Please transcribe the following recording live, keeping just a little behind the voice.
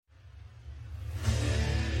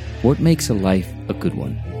What makes a life a good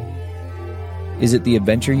one? Is it the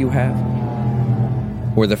adventure you have?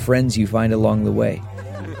 Or the friends you find along the way?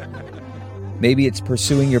 Maybe it's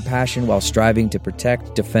pursuing your passion while striving to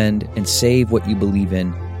protect, defend, and save what you believe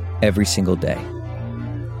in every single day.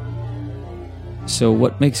 So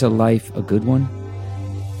what makes a life a good one?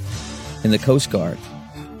 In the Coast Guard,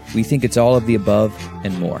 we think it's all of the above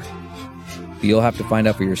and more. But you'll have to find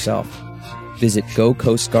out for yourself. Visit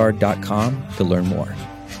gocoastguard.com to learn more.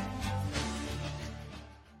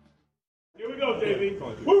 Here we go, JV.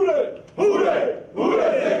 Hooray! Hooray!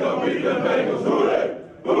 Hooray! They gon' beat the Bengals. Hooray!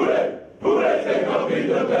 Hooray! Hooray! They gon' beat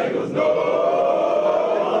the Bengals. No!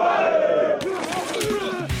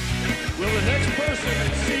 Will the next person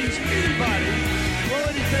that sees anybody throw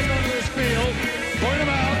anything on this field, point them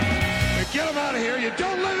out, and get them out of here? You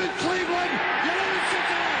don't live in Cleveland. You live in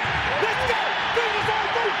Cincinnati. Let's go! Bengals on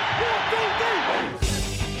three! 1, 2, 3!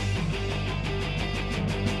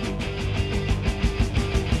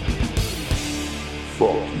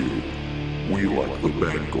 Fuck you. We like the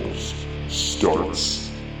Bengals. Starts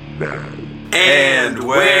now. And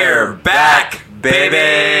we're back,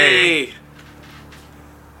 baby!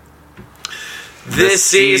 This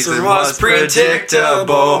season was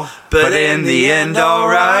predictable, but in the end,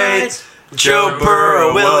 alright. Joe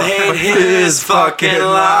Burrow will hate his fucking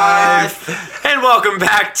life. And welcome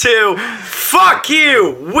back to Fuck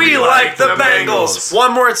You, We Like the Bengals.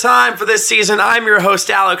 One more time for this season, I'm your host,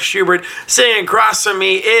 Alex Schubert. Sitting across from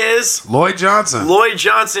me is Lloyd Johnson. Lloyd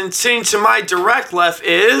Johnson. Sitting to my direct left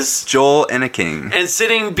is Joel Enneking. And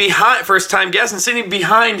sitting behind, first time guest, and sitting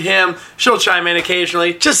behind him, she'll chime in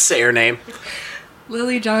occasionally. Just say her name.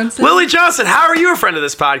 Lily Johnson. Lily Johnson, how are you a friend of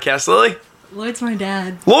this podcast, Lily? Lloyd's my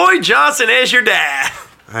dad. Lloyd Johnson is your dad.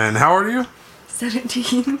 And how old are you?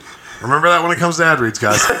 17. Remember that when it comes to ad reads,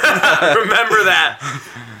 guys. Remember that.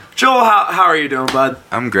 Joel, how are you doing, bud?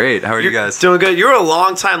 I'm great. How are you guys? Doing good. You're a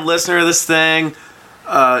long-time listener of this thing.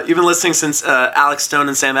 You've been listening since Alex Stone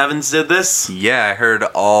and Sam Evans did this. Yeah, I heard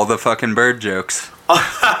all the fucking bird jokes. All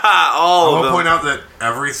I of will them. point out that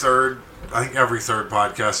every third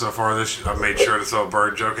podcast so far, I've made sure to throw a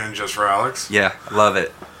bird joke in just for Alex. Yeah, love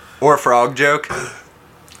it. Or a frog joke.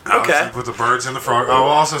 Alex Okay. would put the birds in the frog. I will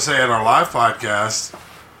also say at our live podcast,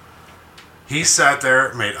 he sat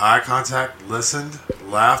there, made eye contact, listened,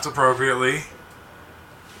 laughed appropriately,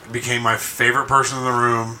 became my favorite person in the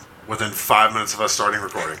room within 5 minutes of us starting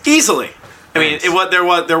recording. Easily. I mean, there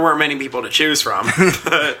weren't many people to choose from.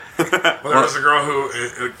 Well, there was a girl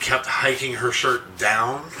who kept hiking her shirt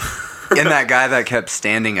down. And that guy that kept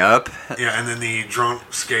standing up. Yeah, and then the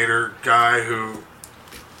drunk skater guy who...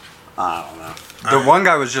 I don't know. The one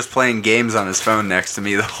guy was just playing games on his phone next to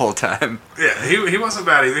me the whole time. Yeah, he wasn't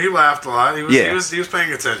bad either. He laughed a lot. He was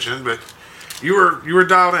paying attention, but you were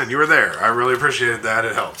dialed in. You were there. I really appreciated that.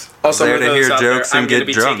 It helped. Also, There for to those hear out jokes there, I'm and going get to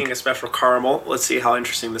be drunk. taking a special caramel. Let's see how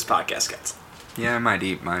interesting this podcast gets. Yeah, I might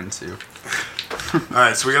eat mine too. All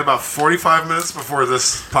right, so we got about 45 minutes before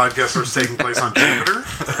this podcast starts taking place on Jupiter.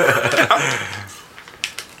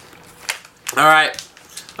 All right,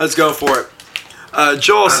 let's go for it.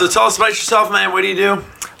 Joel, so tell us about yourself, man. What do you do?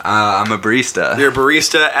 I'm a barista. You're a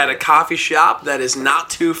barista at a coffee shop that is not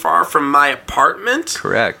too far from my apartment.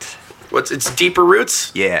 Correct. It's Deeper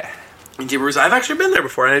Roots? Yeah. Deeper Roots. I've actually been there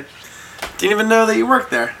before. I didn't even know that you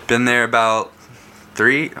worked there. Been there about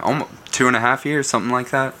almost 2.5 years, something like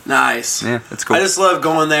that. Nice. Yeah, it's cool. I just love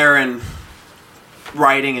going there and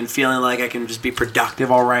writing and feeling like I can just be productive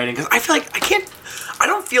while writing. Because I feel like I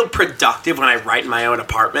don't feel productive when I write in my own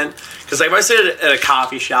apartment. Because like if I sit at a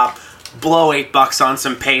coffee shop, blow $8 on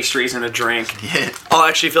some pastries and a drink, I'll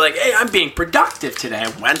actually feel like, hey, I'm being productive today. I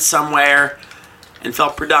went somewhere and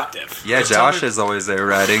felt productive. Yeah, Just tell Josh me- is always there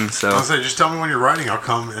writing, so... I'll say, just tell me when you're writing. I'll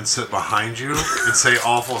come and sit behind you and say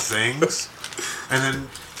awful things, and then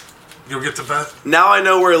you'll get the best. Now I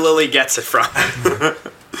know where Lily gets it from.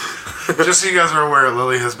 Just so you guys are aware,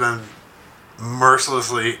 Lily has been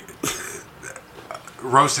mercilessly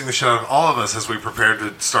roasting the shit out of all of us as we prepare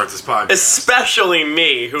to start this podcast. Especially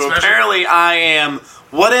me, who Especially- apparently I am...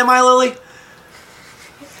 What am I, Lily?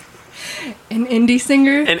 An indie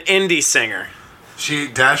singer. An indie singer. She,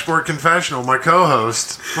 Dashboard Confessional, my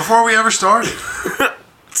co-host, before we ever started.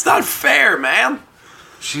 It's not fair, man.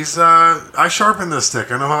 She's, I sharpen this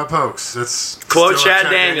stick. I know how it pokes. It's Quote still a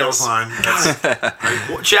Chad Daniels. line.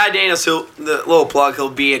 That's Chad Daniels, the little plug,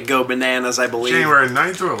 he'll be at Go Bananas, I believe. January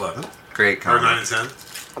 9th through 11th. Great Or comment. 9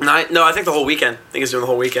 and 10. No, I think the whole weekend. I think he's doing the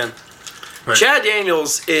whole weekend. Right. Chad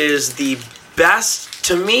Daniels is the best,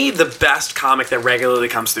 to me, the best comic that regularly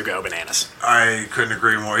comes through Go Bananas. I couldn't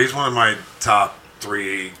agree more. He's one of my top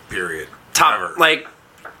 3, period. Top, Ever. like,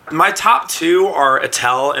 My top two are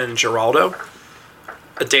Attell and Giraldo.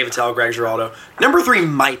 Dave Attell, Greg Giraldo. Number 3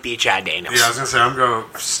 might be Chad Daniels. Yeah, I was gonna say I'm going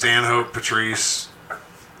Stanhope, Patrice.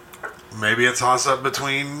 Maybe a toss up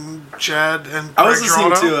between Chad and Greg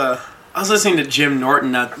Giraldo. I was listening to Jim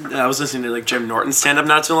Norton. I was listening to Jim Norton stand up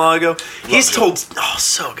not too long ago.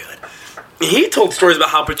 So good. He told stories about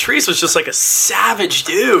how Patrice was just like a savage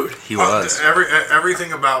dude. He was.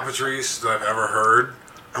 Everything about Patrice that I've ever heard,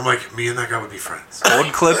 I'm like, me and that guy would be friends.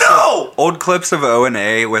 Old clips. Old clips of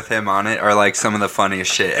O&A with him on it are like some of the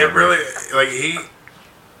funniest shit ever. It really, I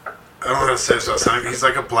don't know how to say this without sounding. He's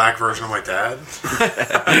like a black version of my dad.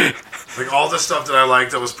 Like all the stuff that I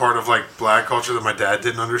liked that was part of like black culture that my dad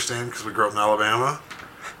didn't understand because we grew up in Alabama.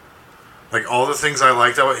 Like all the things I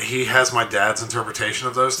liked, he has my dad's interpretation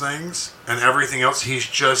of those things, and everything else he's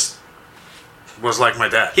just was like my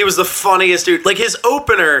dad. He was the funniest dude. Like his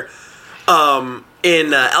opener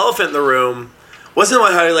in Elephant in the Room wasn't the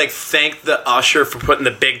one how he thanked the usher for putting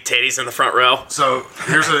the big titties in the front row. So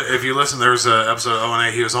if you listen, there's an episode of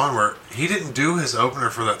O&A he was on where he didn't do his opener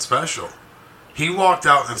for that special. He walked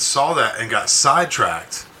out and saw that and got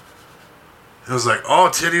sidetracked. It was like, oh,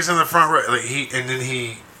 titties in the front row.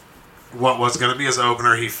 What was going to be his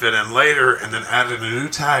opener, he fit in later and then added a new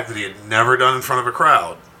tag that he had never done in front of a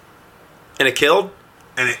crowd. And it killed?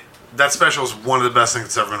 And that special is one of the best things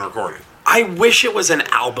that's ever been recorded. I wish it was an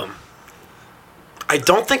album. I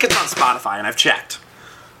don't think it's on Spotify, and I've checked.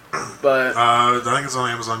 But I think it's on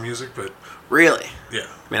Amazon Music, but... Really? Yeah.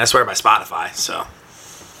 I mean, I swear by Spotify, so...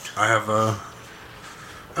 I have a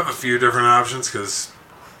few different options, because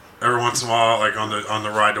every once in a while, on the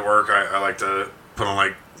ride to work, I like to put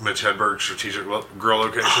on, Mitch Hedberg Strategic Grill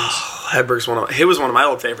Locations. Hedberg's he was one of my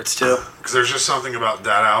old favorites too. Because there's just something about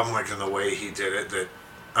that album, in the way he did it, that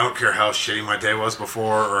I don't care how shitty my day was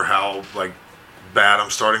before or how bad I'm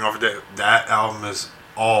starting off a day. That album is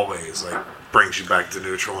always brings you back to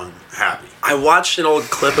neutral and happy. I watched an old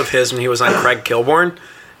clip of his when he was on Craig Kilborn,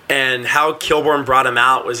 and how Kilborn brought him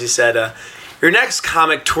out was he said, your next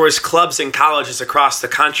comic tours clubs and colleges across the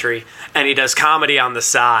country, and he does comedy on the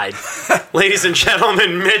side. Ladies and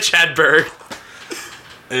gentlemen, Mitch Hedberg.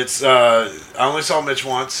 It's I only saw Mitch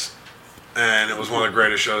once, and it was one of the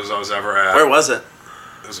greatest shows I was ever at. Where was it?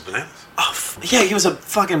 It was at Bananas. Oh, yeah, he was a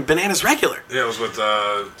fucking Bananas regular. Yeah, it was with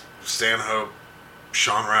Stanhope,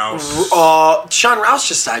 Sean Rouse. Sean Rouse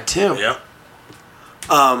just died too. Yep.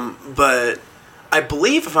 But I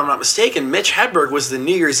believe, if I'm not mistaken, Mitch Hedberg was the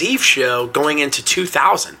New Year's Eve show going into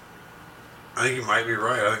 2000. I think you might be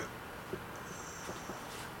right.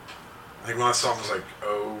 I think when I saw him, it was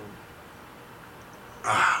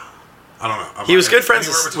I don't know. He was good friends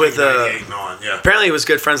with yeah. Apparently, he was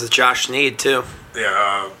good friends with Josh Sneed too.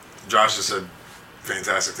 Yeah, Josh has said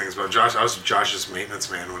fantastic things about Josh. I was Josh's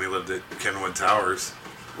maintenance man when he lived at Kenwood Towers.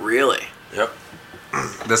 Really? Yep.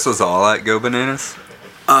 This was all at Go Bananas?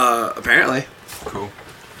 Apparently. Cool.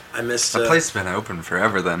 I missed. The place has been open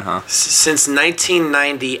forever then, huh? Since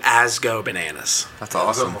 1990 as Go Bananas. That's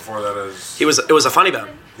awesome. Before that is... It was a Funny Bone.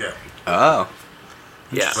 Yeah. Oh.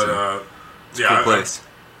 Yeah. But, it's a cool place.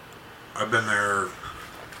 I've been there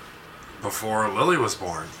before Lily was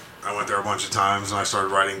born. I went there a bunch of times, and I started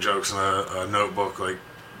writing jokes in a notebook, I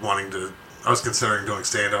was considering doing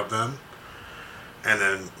stand-up then. And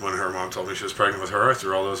then when her mom told me she was pregnant with her, I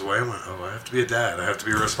threw all those away and went, I have to be a dad. I have to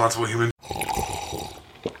be a responsible human.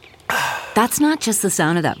 That's not just the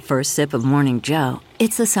sound of that first sip of Morning Joe.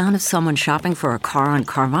 It's the sound of someone shopping for a car on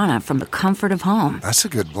Carvana from the comfort of home. That's a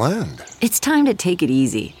good blend. It's time to take it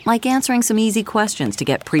easy, like answering some easy questions to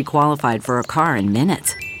get pre-qualified for a car in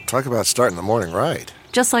minutes. Talk about starting the morning right.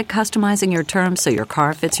 Just like customizing your terms so your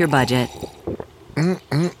car fits your budget.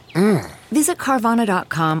 Visit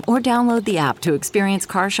Carvana.com or download the app to experience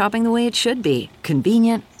car shopping the way it should be.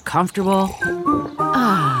 Convenient, comfortable.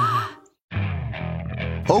 Ah.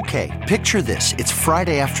 Okay, picture this. It's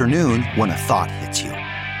Friday afternoon when a thought hits you.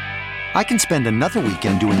 I can spend another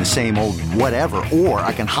weekend doing the same old whatever, or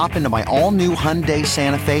I can hop into my all-new Hyundai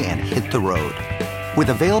Santa Fe and hit the road. With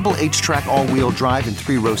available H-Track all-wheel drive and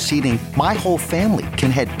 3-row seating, my whole family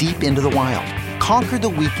can head deep into the wild. Conquer the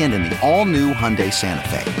weekend in the all-new Hyundai Santa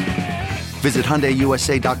Fe. Visit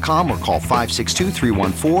HyundaiUSA.com or call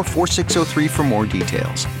 562-314-4603 for more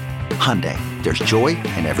details. Hyundai, there's joy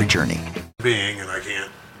in every journey. And I can't.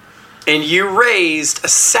 And you raised a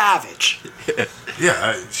savage.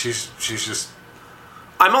 Yeah, she's just...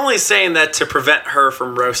 I'm only saying that to prevent her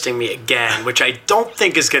from roasting me again, which I don't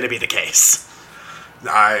think is going to be the case.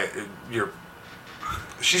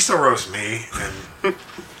 She still roasts me, and...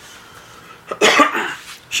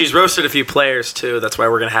 She's roasted a few players, too. That's why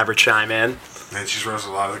we're going to have her chime in. And she's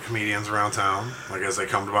roasted a lot of the comedians around town, like as they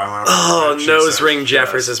come to buy my Oh, Nose Ring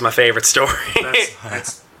Jeffers is my favorite story.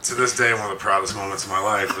 That's to this day one of the proudest moments of my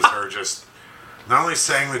life was her just not only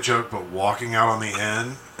saying the joke but walking out on the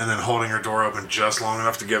end and then holding her door open just long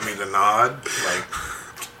enough to give me the nod. Like,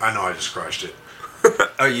 I know I just crushed it.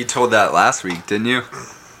 Oh, you told that last week, didn't you?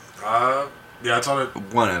 Yeah, I told it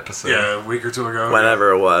one episode. Yeah, a week or two ago.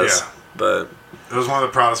 Whenever it was. Yeah. But it was one of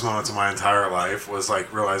the proudest moments of my entire life was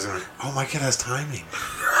like realizing, like, oh, my kid has timing.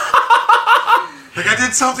 Like I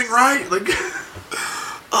did something right. Like,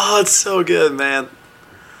 oh, it's so good, man.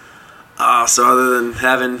 So other than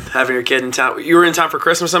having your kid in town, you were in town for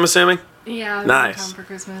Christmas, I'm assuming? Yeah, I was nice. in town for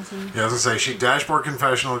Christmas. And yeah, I was gonna say she dashboard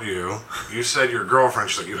confessional you. You said your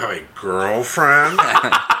girlfriend. She's like, you have a girlfriend?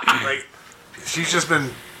 Like, she's just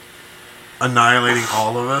been annihilating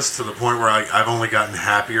all of us to the point where I've only gotten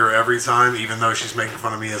happier every time, even though she's making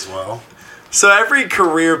fun of me as well. So every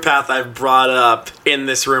career path I've brought up in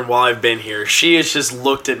this room while I've been here, she has just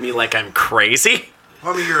looked at me like I'm crazy.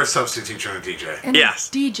 Well, I mean, you're a substitute teacher and a DJ. And yes.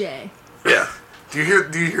 DJ. Yeah. Do you hear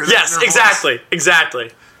that? Yes,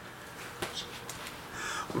 exactly.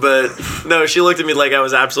 But no, she looked at me like I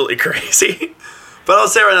was absolutely crazy. But I'll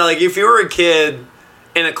say right now, like, if you were a kid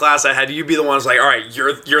in a class I had, you'd be the one who's like, all right,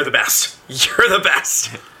 you're the best. You're the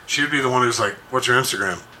best. She would be the one who's like, what's your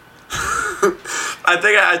Instagram? I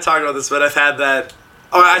think I talked about this, but I've had that.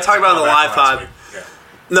 Oh, I talked about it on the live pod. Yeah.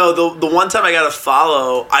 No, the one time I got a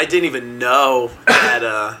follow, I didn't even know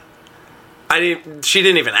that. She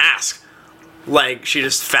didn't even ask. Like, she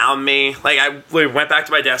just found me. Like, we went back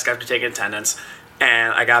to my desk after taking attendance,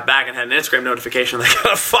 and I got back and had an Instagram notification that I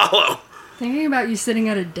got a follow. Thinking about you sitting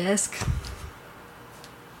at a desk.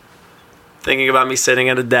 Thinking about me sitting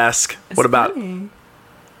at a desk. It's what about? Funny.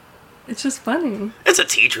 It's just funny. It's a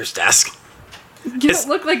teacher's desk. You don't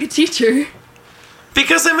look like a teacher.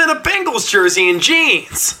 Because I'm in a Bengals jersey and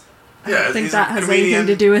jeans. I don't think that has anything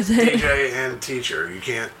to do with it. DJ and teacher. You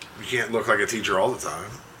can't look like a teacher all the time.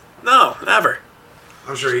 No, never.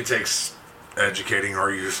 I'm sure he takes educating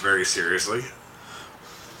our youth very seriously.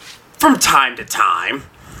 From time to time.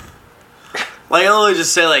 Like, I'll only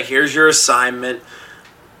just say, like, here's your assignment.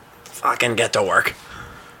 Fucking get to work.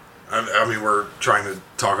 I mean, we're trying to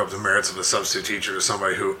talk up the merits of a substitute teacher to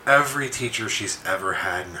somebody who every teacher she's ever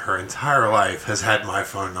had in her entire life has had my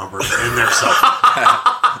phone number in their cell phone.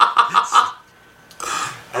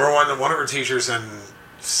 I remember one of her teachers in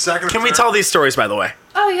second. Can we tell these stories, by the way?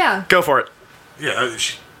 Oh, yeah. Go for it. Yeah, I've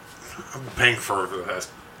been paying for her for the past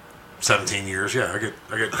 17 years. Yeah,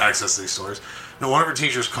 I get access to these stories. No, one of her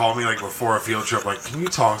teachers called me like before a field trip, like, can you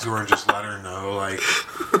talk to her and just let her know, like,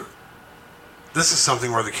 this is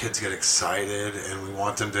something where the kids get excited and we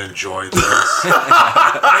want them to enjoy this.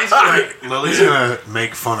 Basically, like, Lily's gonna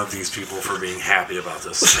make fun of these people for being happy about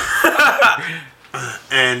this.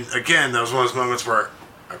 And again, that was one of those moments where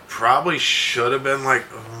I probably should have been like,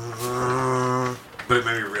 but it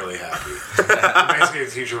made me really happy. Basically,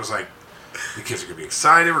 the teacher was like, the kids are gonna be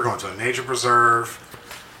excited. We're going to a nature preserve.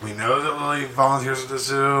 We know that Lily volunteers at the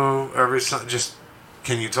zoo every Sunday. Just,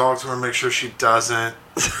 can you talk to her and make sure she doesn't?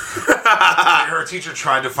 Her teacher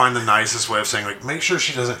tried to find the nicest way of saying, like, make sure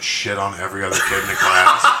she doesn't shit on every other kid in the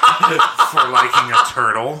class for liking a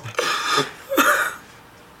turtle.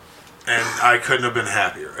 And I couldn't have been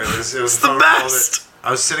happier. It was the best. I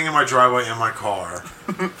was sitting in my driveway in my car,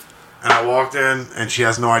 and I walked in, and she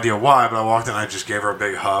has no idea why, but I walked in and I just gave her a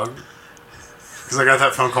big hug. Because I got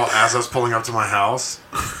that phone call as I was pulling up to my house.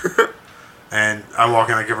 And I walk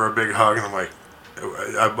in, I give her a big hug, and I'm like,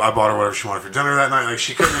 I bought her whatever she wanted for dinner that night. Like,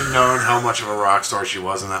 she couldn't have known how much of a rock star she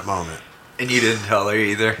was in that moment. And you didn't tell her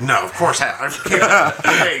either? No, of course not.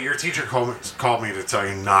 Hey, your teacher called me to tell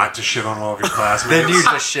you not to shit on all of your classmates. Then you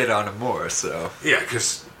just shit on him more, so. Yeah,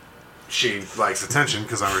 because she likes attention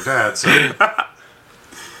because I'm her dad, so.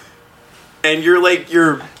 And you're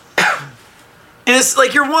it's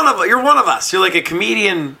like you're one of us. You're like a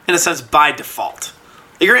comedian in a sense by default.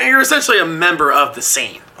 You're essentially a member of the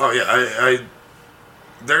scene. Oh yeah,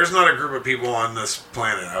 there's not a group of people on this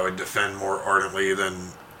planet I would defend more ardently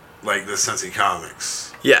than like the Sensi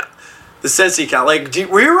Comics. Yeah, the Sensi Comics. Like,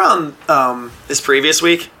 were you around this previous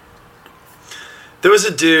week? There was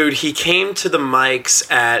a dude. He came to the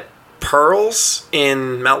mics at Pearls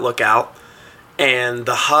in Mount Lookout and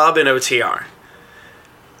the Hub in OTR.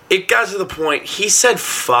 It got to the point he said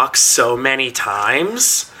fuck so many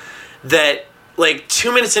times that like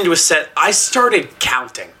 2 minutes into a set, I started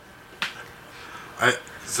counting.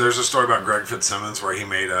 There's a story about Greg Fitzsimmons where he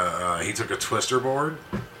made he took a twister board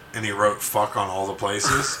and he wrote fuck on all the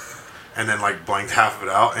places and then like blanked half of it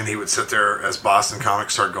out, and he would sit there as Boston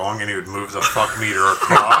Comics start going and he would move the fuck meter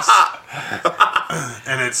across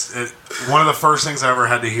And it's one of the first things I ever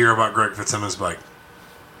had to hear about Greg Fitzsimmons. Like,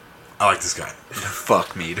 I like this guy.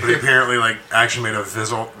 Fuck meter. But he apparently actually made a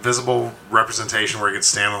visible representation where he could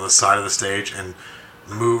stand on the side of the stage and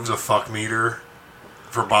move the fuck meter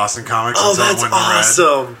for Boston Comics. Oh, until it that's went to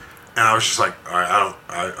red. awesome. And I was just like, all right,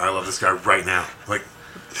 I love this guy right now. Like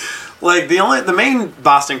the main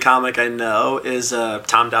Boston comic I know is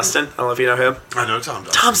Tom Dustin. I don't know if you know him. I know Tom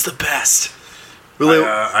Dustin. Tom's the best. Really,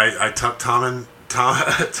 I tucked Tom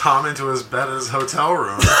into his bed at his hotel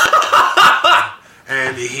room,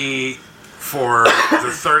 and he, for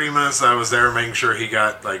the 30 minutes that I was there, making sure he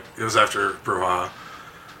got it was after Brouhaha.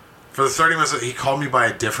 For the 30 minutes, he called me by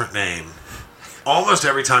a different name. Almost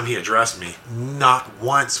every time he addressed me, not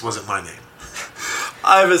once was it my name.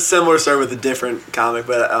 I have a similar story with a different comic,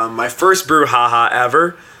 but my first Brouhaha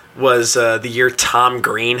ever was the year Tom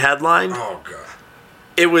Green headlined. Oh, God.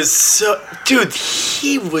 It was so... Dude,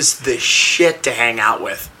 he was the shit to hang out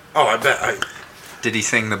with. Oh, I bet. Did he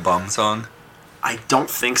sing the bum song? I don't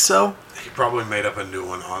think so. He probably made up a new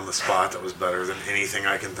one on the spot that was better than anything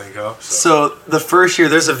I can think of. So the first year,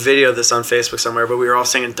 there's a video of this on Facebook somewhere, but we were all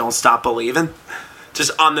singing Don't Stop Believin'.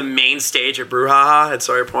 Just on the main stage at Brouhaha at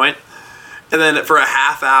Sawyer Point. And then for a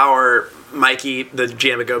half hour, Mikey, the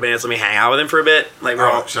GM of Go Bands, let me hang out with him for a bit.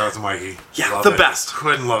 Shout out to Mikey. Yeah, love the that. best.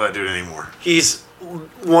 Couldn't love that dude anymore. He's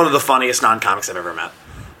one of the funniest non-comics I've ever met.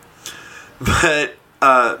 But,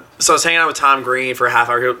 so I was hanging out with Tom Green for a half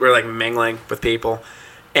hour. We were mingling with people.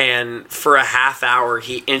 And for a half hour,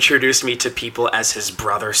 he introduced me to people as his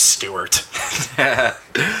brother Stuart.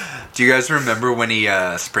 Do you guys remember when he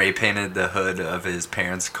spray painted the hood of his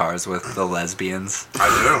parents' cars with the lesbians? I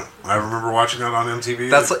do. I remember watching that on MTV.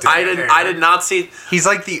 That's I did not see. He's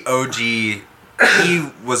like the OG. He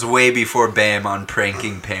was way before Bam on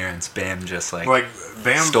pranking parents. Bam just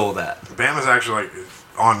Bam stole that. Bam is actually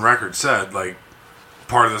on record said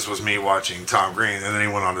part of this was me watching Tom Green, and then he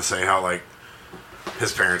went on to say how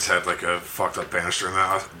his parents had a fucked up banister in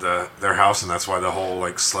their house, and that's why the whole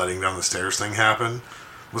sledding down the stairs thing happened.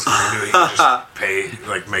 Was because he knew he could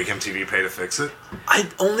just make MTV pay to fix it. I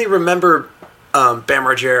only remember Bam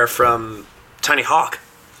Margera from Tiny Hawk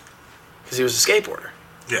because he was a skateboarder.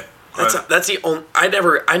 Yeah, that's the only. I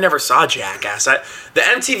never saw Jackass. The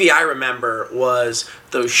MTV I remember was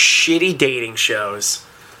those shitty dating shows.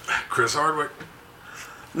 Chris Hardwick.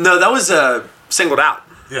 No, that was Singled Out.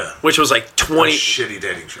 Yeah, which was 20 shitty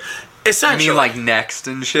dating show. Essentially, you mean Next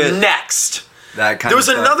and shit. Next. That kind there was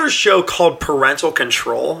of stuff. another show called Parental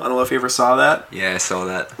Control. I don't know if you ever saw that. Yeah, I saw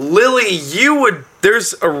that. Lily,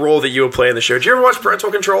 there's a role that you would play in the show. Did you ever watch Parental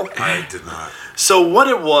Control? I did not. So what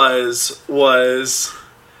it was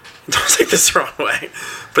don't take this the wrong way,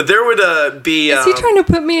 but there would be. Is he trying to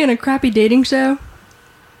put me in a crappy dating show?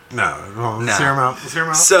 No, let's hear him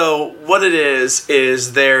out. So what it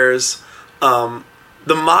is there's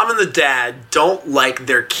the mom and the dad don't like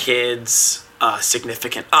their kid's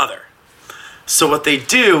significant other. So what they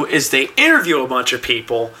do is they interview a bunch of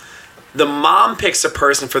people. The mom picks a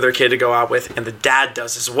person for their kid to go out with, and the dad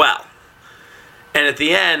does as well. And at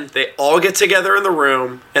the end, they all get together in the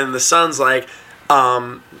room, and the son's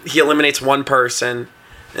he eliminates one person,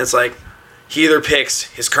 and it's he either picks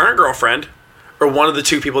his current girlfriend or one of the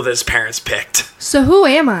two people that his parents picked. So who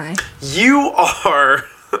am I? You are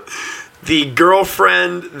the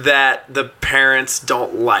girlfriend that the parents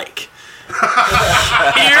don't like.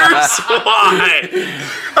 Here's why.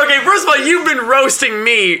 Okay, first of all, you've been roasting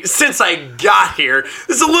me since I got here.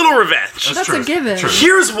 This is a little revenge. That's a given.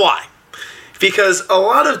 Here's why. Because a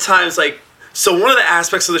lot of times, so one of the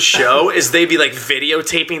aspects of the show is they'd be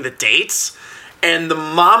videotaping the dates, and the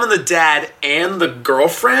mom and the dad and the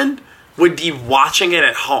girlfriend would be watching it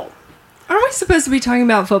at home. Aren't we supposed to be talking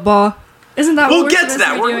about football? Isn't that what we're get to supposed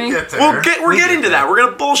that. to be doing? We're getting to that. We're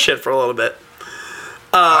gonna bullshit for a little bit.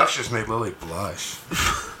 Blush just made Lily blush.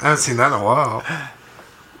 I haven't seen that in a while.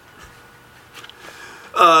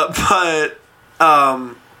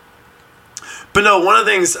 But no, one of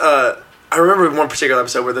the things I remember one particular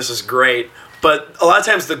episode where this was great. But a lot of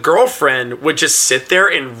times the girlfriend would just sit there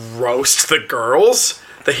and roast the girls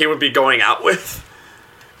that he would be going out with.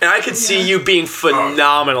 And I could see you being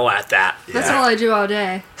phenomenal at that. That's all I do all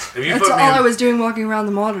day. That's all I was doing walking around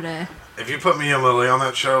the mall today. If you put me and Lily on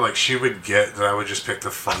that show, she would get that I would just pick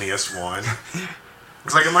the funniest one.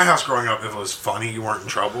 It's in my house growing up, if it was funny, you weren't in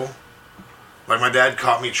trouble. My dad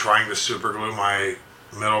caught me trying to super glue my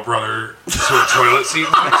middle brother to a toilet seat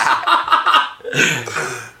once.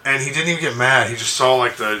 And he didn't even get mad. He just saw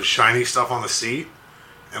the shiny stuff on the seat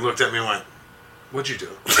and looked at me and went, "What'd you do?"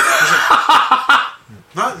 I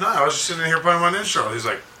was no, I was just sitting here putting my intro. He's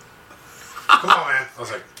like, "Come on, man." I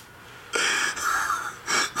was like,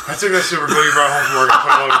 I took that super glue you brought home from work and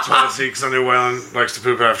put it on the toilet seat because I knew Waylon likes to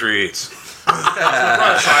poop after he eats. So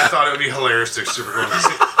I thought it would be hilarious to super glue the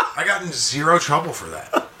seat. I got in zero trouble for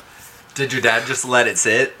that. Did your dad just let it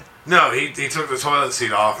sit? No, he took the toilet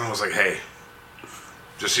seat off and was like, hey,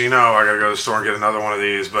 just so you know, I gotta go to the store and get another one of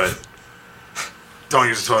these, but don't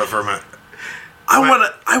use the toilet for a minute.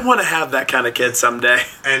 I want to have that kind of kid someday.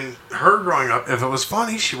 And her growing up, if it was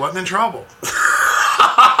funny, she wasn't in trouble.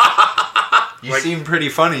 You seem pretty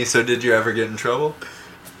funny, so did you ever get in trouble?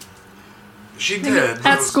 She did.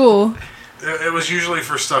 At school. It was usually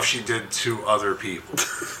for stuff she did to other people.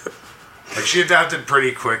 Like, she adapted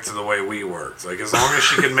pretty quick to the way we worked. Like, as long as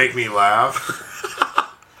she could make me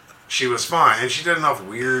laugh, she was fine. And she did enough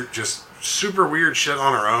weird, just super weird shit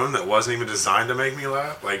on her own that wasn't even designed to make me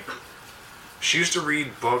laugh. Like, she used to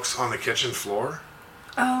read books on the kitchen floor.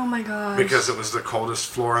 Oh my gosh. Because it was the coldest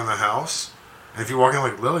floor in the house. And if you walk in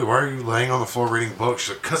like, Lily, why are you laying on the floor reading books?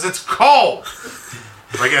 She's like, because it's cold!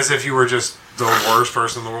 Like, as if you were just the worst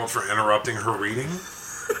person in the world for interrupting her reading.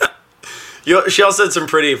 She also had some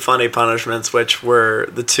pretty funny punishments, which were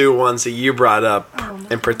the two ones that you brought up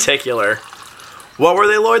in particular. What were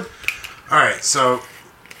they, Lloyd? Alright, so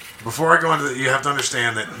before I go into you have to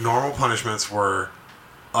understand that normal punishments were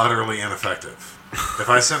utterly ineffective. If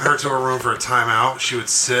I sent her to a room for a timeout, she would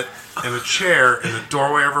sit in a chair in the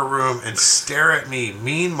doorway of her room and stare at me,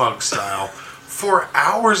 mean mug style, for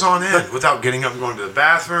hours on end without getting up and going to the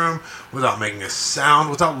bathroom, without making a sound,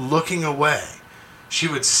 without looking away. She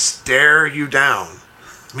would stare you down,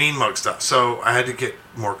 mean mug style. So I had to get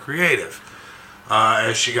more creative.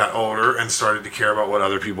 As she got older and started to care about what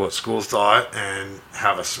other people at school thought and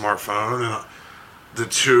have a smartphone, and the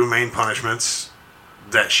two main punishments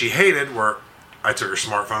that she hated were I took her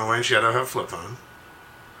smartphone away and she had to have a flip phone.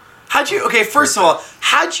 First of all,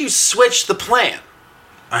 how'd you switch the plan?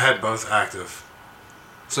 I had both active.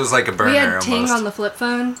 So it was like a burner We had almost. Ting on the flip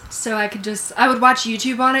phone, so I would watch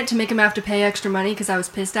YouTube on it to make him have to pay extra money because I was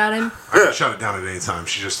pissed at him. I could shut it down at any time.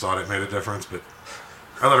 She just thought it made a difference, but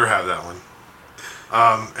I let her have that one.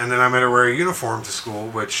 And then I made her wear a uniform to school,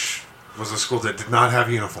 which was a school that did not have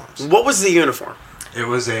uniforms. What was the uniform? It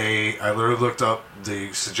was I literally looked up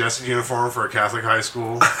the suggested uniform for a Catholic high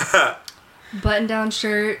school. Button-down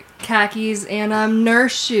shirt, khakis, and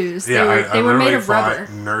nurse shoes. Yeah, They were made of rubber.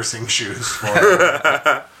 Nursing shoes for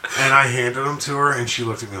her. And I handed them to her, and she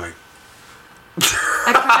looked at me like...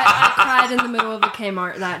 I cried in the middle of a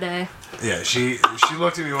Kmart that day. Yeah, she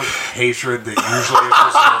looked at me with hatred that usually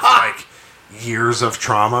is like years of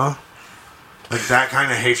trauma. Like that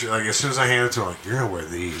kind of hatred. Like as soon as I handed it to her, like, you're going to wear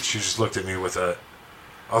these. She just looked at me with a...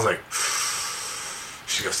 I was like...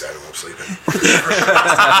 She goes, Dad, I'm sleeping.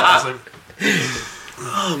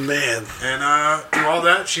 Oh, man. And through all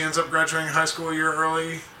that, she ends up graduating high school a year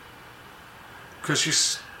early because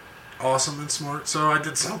she's awesome and smart. So I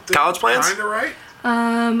did something college plans? Kind of right.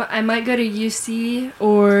 I might go to UC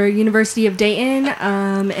or University of Dayton,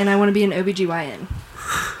 and I want to be an OBGYN.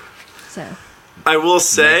 So. I will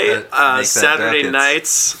say, Make that Saturday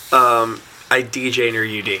brackets. nights, I DJ near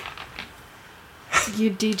UD.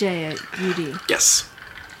 You DJ at UD? Yes.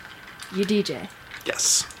 You DJ?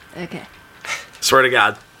 Yes. Okay. Swear to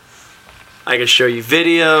God. I can show you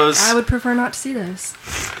videos. I would prefer not to see those.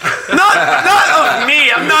 Not of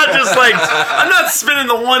me. I'm not just like, I'm not spinning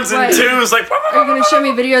the ones and twos like. Are you going to show me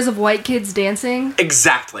videos of white kids dancing?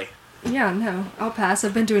 Exactly. Yeah, no. I'll pass.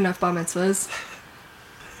 I've been to enough bar mitzvahs.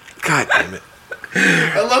 God damn it.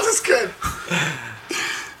 I love this kid.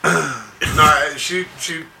 No, she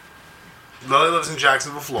Lily lives in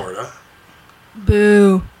Jacksonville, Florida.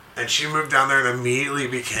 Boo. And she moved down there and immediately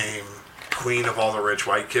became queen of all the rich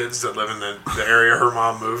white kids that live in the area her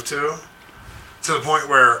mom moved to. To the point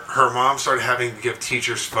where her mom started having to give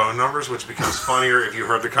teachers phone numbers, which becomes funnier if you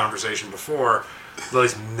heard the conversation before.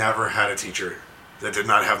 Lily's never had a teacher that did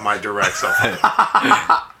not have my direct cell phone.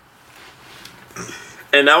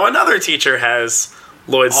 And now another teacher has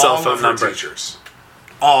Lloyd's cell phone number.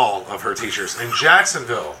 All of her teachers. In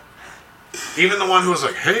Jacksonville, even the one who was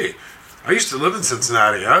like, hey, I used to live in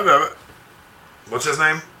Cincinnati. What's his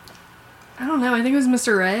name? I don't know. I think it was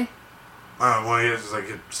Mr. Ray. One he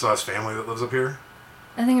still has family that lives up here.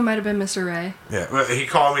 I think it might have been Mr. Ray. Yeah, he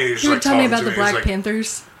called me. He would tell me about the Black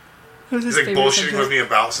Panthers. He's like bullshitting with me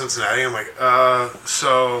about Cincinnati. I'm like,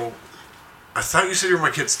 so I thought you said you were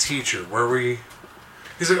my kid's teacher. Where were you?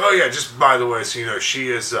 He's like, oh yeah, just by the way, so you know, she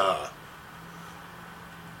is.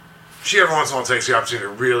 She every once in a while takes the opportunity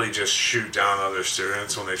to really just shoot down other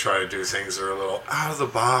students when they try to do things that are a little out of the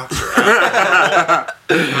box or out of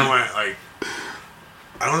the normal. And I went like,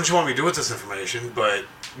 I don't know what you want me to do with this information, but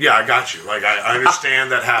yeah, I got you. Like, I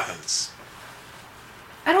understand that happens.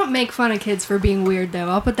 I don't make fun of kids for being weird, though.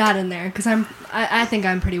 I'll put that in there because I think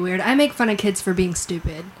I'm pretty weird. I make fun of kids for being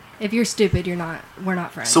stupid. If you're stupid, we're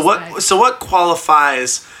not friends. So what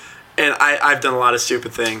qualifies? And I've done a lot of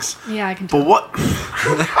stupid things. Yeah, I can tell. But what?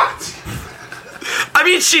 I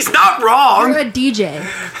mean, she's not wrong. You're a DJ.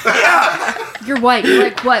 Yeah. You're white. You're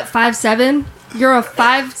like what? 5'7"? You're a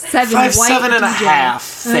 5'7" white 5'7" and a DJ. half.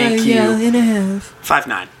 Thank you. Yeah, and a half.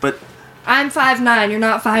 5'9", but I'm 5'9". You're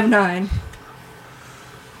not 5'9".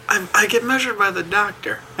 I get measured by the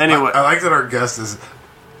doctor. Anyway, I like that our guest is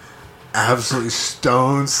absolutely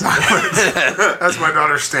stone silent. That's my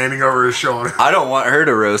daughter standing over his shoulder. I don't want her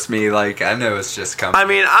to roast me. Like, I know it's just coming. I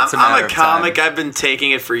mean, It's I'm matter a of comic. time. I've been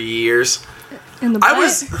taking it for years. In the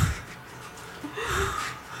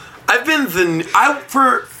I've been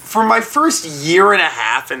for my first year and a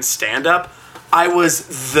half in stand-up, I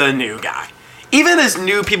was the new guy. Even as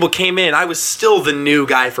new people came in, I was still the new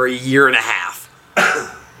guy for a year and a half.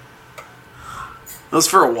 It was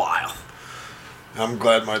for a while. I'm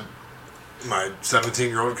glad my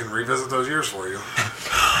 17-year-old can revisit those years for you.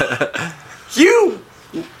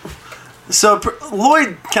 So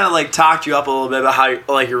Lloyd kind of like talked you up a little bit about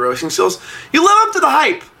how your roasting skills. You live up to the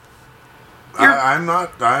hype. I'm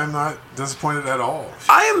not disappointed at all.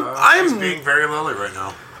 She's being very Lily right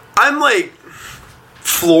now. I'm like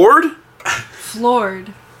floored,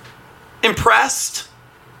 impressed.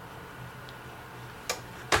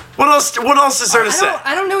 What else is there to say?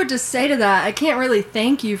 I don't know what to say to that. I can't really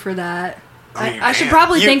thank you for that. I mean, I should man.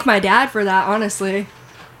 probably thank my dad for that, honestly.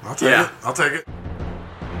 I'll take it.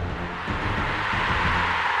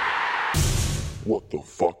 What the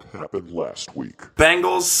fuck happened last week?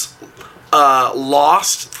 Bengals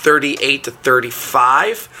lost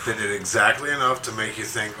 38-35. They did exactly enough to make you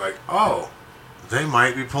think like, oh, they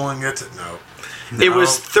might be pulling it. No. It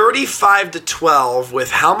was 35-12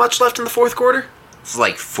 with how much left in the fourth quarter? It's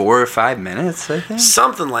like 4 or 5 minutes, I think.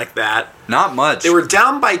 Something like that. Not much. They were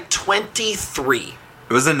down by 23.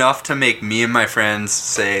 It was enough to make me and my friends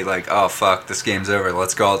say, like, oh, fuck, this game's over.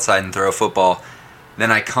 Let's go outside and throw a football.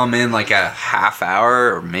 Then I come in like a half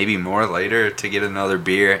hour or maybe more later to get another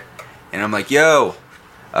beer. And I'm like, yo,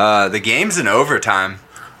 the game's in overtime.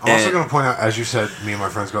 I'm also going to point out, as you said, me and my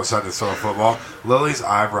friends go outside to throw a football. Lily's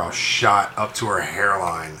eyebrow shot up to her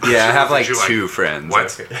hairline. Yeah, I have like 2 friends.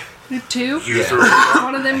 What? Two? You threw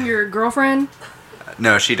One of them your girlfriend?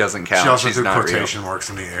 No, she doesn't count. She also She's threw not quotation real. marks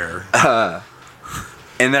in the air.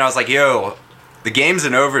 And then I was like, yo, the game's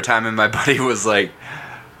in overtime. And my buddy was like,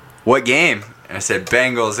 what game? And I said,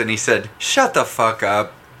 Bengals. And he said, shut the fuck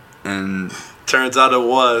up. And turns out it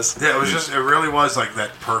was. Yeah, it really was like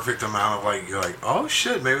that perfect amount of like, you're like, oh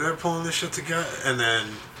shit, maybe they're pulling this shit together. And then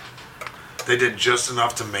they did just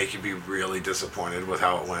enough to make you be really disappointed with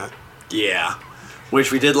how it went. Yeah.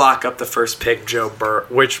 Which we did lock up the first pick, Joe Burrow,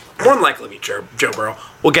 which more than likely be Joe Burrow.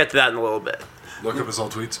 We'll get to that in a little bit. Look up his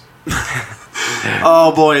old tweets.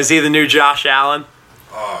 Oh boy, is he the new Josh Allen?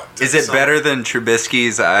 is it better than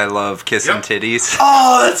Trubisky's I love kissing titties?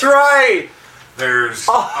 Oh, that's right. There's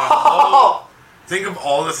think of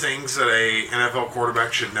all the things that a NFL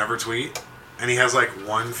quarterback should never tweet, and he has like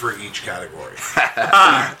one for each category.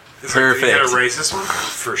 It's like, did he hit a racist one?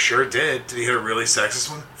 For sure did. Did he hit a really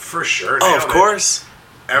sexist one? For sure did. Oh, of course.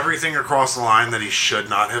 Everything across the line that he should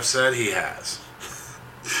not have said, he has.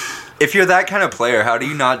 If you're that kind of player, how do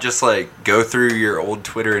you not just like go through your old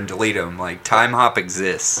Twitter and delete them? Like Time Hop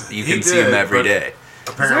exists. You can see them every day.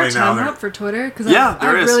 Apparently is there a time hop for Twitter? Because Yeah, I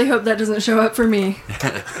there is. really hope that doesn't show up for me.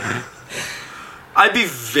 I'd be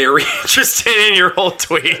very interested in your old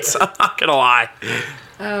tweets. I'm not gonna lie.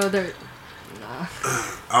 Oh, they're...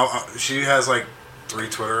 She has like 3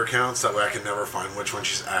 Twitter accounts. That way I can never find which one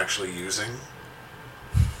she's actually using.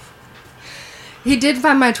 He did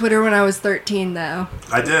find my Twitter when I was 13, though.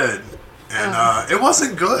 I did. And it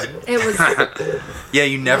wasn't good. It was... Yeah,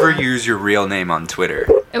 you never use your real name on Twitter.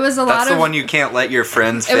 It was a lot That's of... the one you can't let your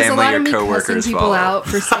friends, It was a family, lot or of me cussing coworkers people follow. out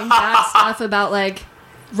for saying bad stuff about, like,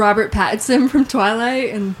 Robert Pattinson from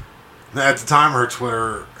Twilight, and... At the time, her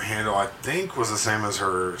Twitter handle, I think, was the same as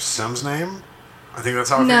her Sims name. I think that's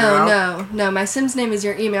how I figured it out. No. My Sims name is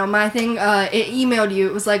your email. My thing, it emailed you.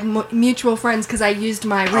 It was like mutual friends because I used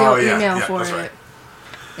my real email for it. Right.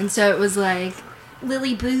 And so it was like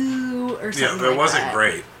Lily Boo or something. Yeah, it wasn't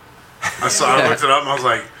great. I looked it up and I was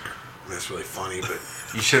like, that's really funny, but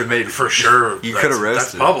you should have made for sure. You could have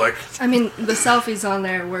roasted. That's public. I mean, the selfies on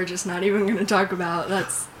there we're just not even going to talk about.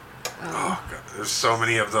 That's. Oh God, there's so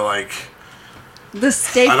many of the like. The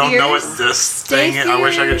stay I don't know what fierce. this thing is. I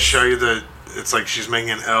wish I could show you the it's like she's making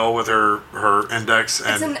an L with her index,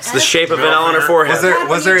 and It's the shape of an L on her forehead.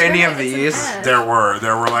 Was there any of these? There were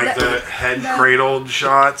like the head cradled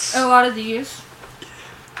shots, A lot of these.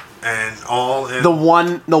 and all in The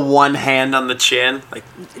one hand on the chin, like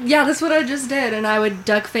Yeah, that's what I just did, and I would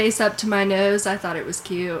duck face up to my nose. I thought it was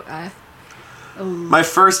cute. my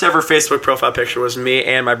first ever Facebook profile picture was me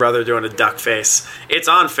and my brother doing a duck face. It's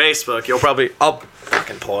on Facebook. I'll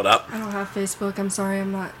fucking pull it up. I don't have Facebook. I'm sorry,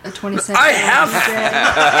 I'm not a 27. I have.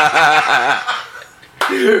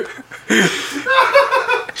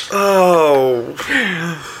 Oh,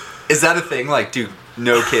 Is that a thing? Like, do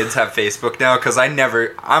no kids have Facebook now? Because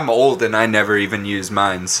I'm old and I never even use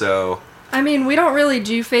mine, so. I mean, we don't really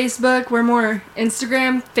do Facebook. We're more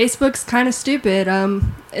Instagram. Facebook's kind of stupid.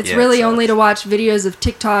 It's Yeah, really it only sucks. to watch videos of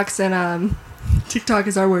TikToks, and TikTok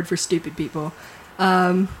is our word for stupid people.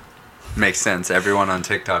 Makes sense. Everyone on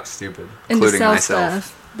TikTok's stupid, And to including sell myself.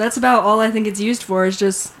 stuff. That's about all I think it's used for. Is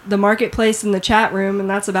just the marketplace and the chat room, and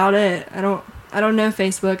that's about it. I don't know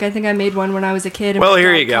Facebook. I think I made one when I was a kid. And Well, my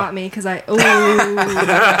here dad you go. Taught me because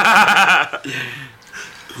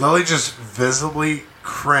Lily just visibly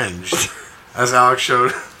cringed as Alex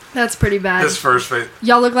showed that's pretty bad. his first face.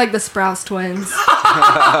 Y'all look like the Sprouse twins.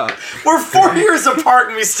 we're 4 years apart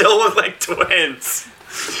and we still look like twins.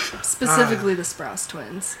 Specifically the Sprouse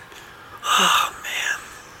twins.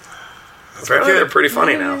 Apparently they're pretty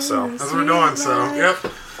funny now. So That's what we're doing. So yep.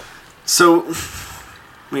 So,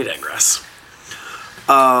 we digress.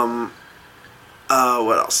 What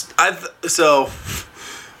else?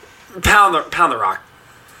 Pound the Rock.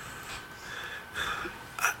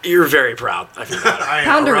 You're very proud. I feel bad. I am,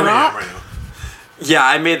 Pound a I really am rock? right now. Yeah,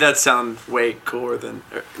 I made that sound way cooler than,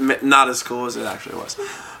 not as cool as it actually was.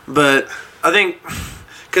 But I think,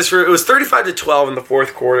 because it was 35-12 in the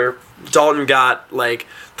fourth quarter. Dalton got like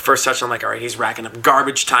the first touchdown. Like, all right, he's racking up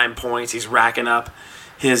garbage time points. He's racking up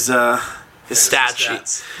his stat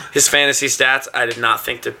sheets, his fantasy stats. I did not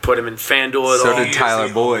think to put him in FanDuel at all. So did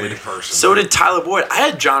Tyler Boyd. So did Tyler Boyd. I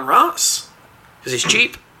had John Ross because he's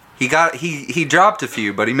cheap. He dropped a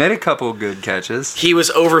few, but he made a couple good catches. He was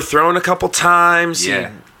overthrown a couple times. Yeah.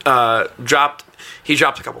 He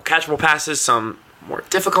dropped a couple catchable passes, some more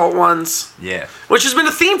difficult ones. Yeah. Which has been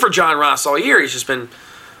a theme for John Ross all year. He's just been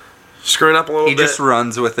screwing up a little He bit. just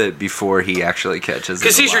runs with it before he actually catches it.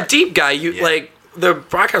 Because he's your deep guy. Like the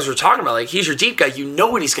broadcasters were talking about, like he's your deep guy. You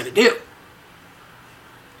know what he's going to do.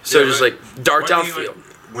 So Yeah, just but like dart wasn't he, downfield.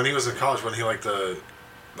 when he was in college, wasn't he like the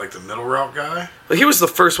middle route guy? Like, he was the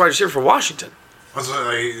first wide receiver for Washington. I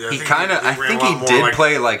think he did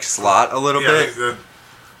play like slot a little bit. But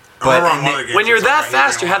But when you're that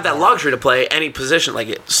fast, you have that luxury to play any position, like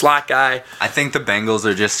a slot guy. I think the Bengals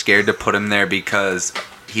are just scared to put him there because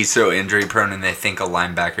he's so injury prone and they think a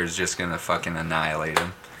linebacker is just going to fucking annihilate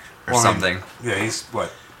him or something. Yeah, he's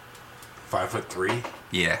what, 5'3"?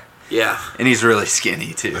 Yeah. Yeah. And he's really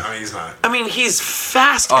skinny too. No, he's not. I mean, he's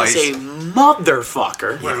fast Oh, as he's- a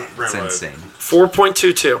motherfucker. It's insane.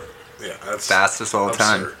 4.22. Yeah, that's fastest all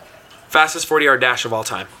time. absurd. Fastest 40-yard dash of all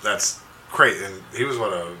time. That's great. And he was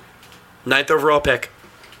what, a 9th overall pick.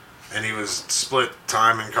 and he was split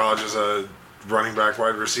time in college as a running back,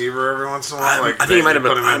 wide receiver every once in a while. I think he might have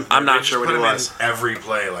been. I'm not sure what he put him in was. every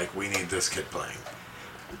play, like we need this kid playing.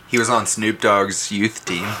 He was on Snoop Dogg's youth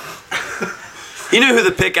team. You knew who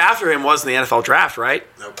the pick after him was in the NFL draft, right?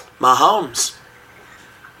 Nope. Mahomes.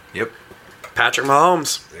 Yep. Patrick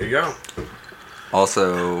Mahomes. There you go.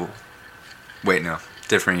 Also, wait, no,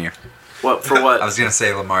 different year. What for? What? I was gonna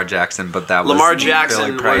say Lamar Jackson, but that was Lamar Jackson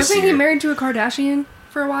Billy Price Wasn't he year. married to a Kardashian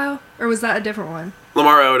for a while? Or was that a different one?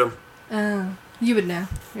 Lamar Odom. Oh, you would know.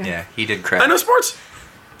 Yeah, he did crap. I know sports.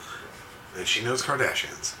 And she knows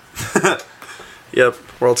Kardashians. Yep.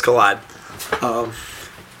 Worlds collide.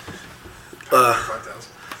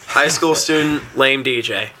 High school student, lame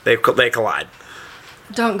DJ. They collide.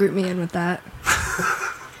 Don't group me in with that.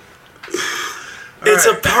 It's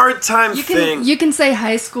a part-time You thing. can you can say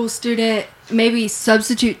high school student, maybe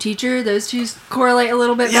substitute teacher. Those two correlate a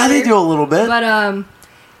little bit. Yeah, they better. do a little bit. But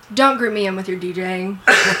don't group me in with your DJing.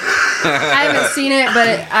 I haven't seen it,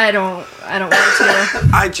 but I don't want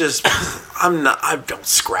to. I don't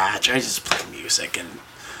scratch. I just play music and.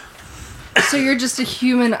 So you're just a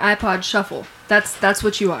human iPod shuffle. That's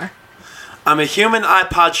what you are. I'm a human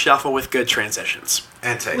iPod shuffle with good transitions.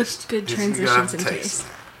 And taste. With good You gotta have transitions and taste.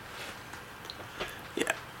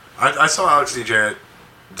 Yeah. I saw Alex DJ at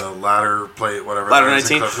the ladder play, whatever. Ladder that is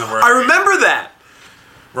in 19. Clifton, where I remember that.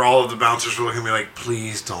 where all of the bouncers were looking at me like,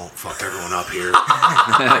 please don't fuck everyone up here. Like,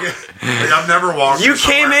 I've never walked. You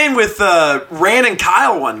came in with Rand and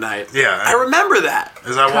Kyle one night. Yeah. I remember that.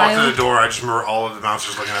 As I walked in the door, I just remember all of the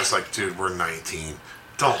bouncers looking at us like, dude, we're 19.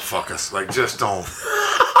 Don't fuck us. Like, just don't.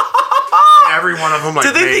 Every one of them, like,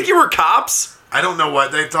 did they think you were cops? I don't know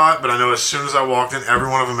what they thought, but I know as soon as I walked in, every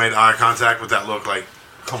one of them made eye contact with that look like,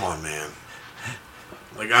 come on, man.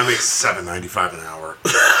 Like, I make $7.95 an hour.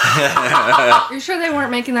 You're sure they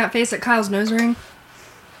weren't making that face at Kyle's nose ring?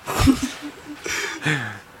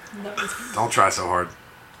 Don't try so hard.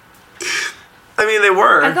 I mean, they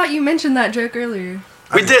were. I thought you mentioned that joke earlier.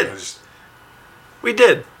 We did. We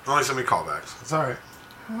did. Only send me callbacks. It's all right.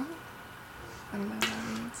 Huh? I don't know what that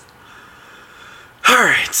means. All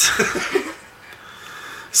right.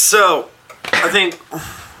 So, I think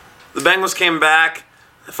the Bengals came back.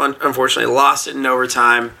 Unfortunately, lost it in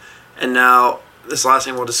overtime, and now this last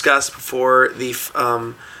thing we'll discuss before the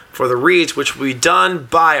for the reads, which will be done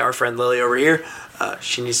by our friend Lily over here.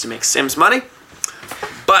 She needs to make Sims money,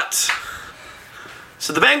 but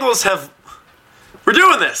so the Bengals we're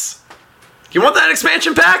doing this. You want that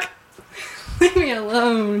expansion pack? Leave me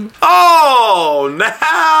alone. Oh,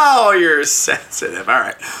 now you're sensitive. All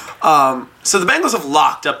right. So the Bengals have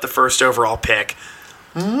locked up the first overall pick.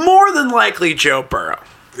 More than likely, Joe Burrow.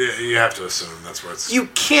 Yeah, you have to assume that's what it's... You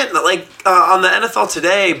can't, on the NFL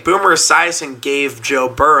Today, Boomer Esiason gave Joe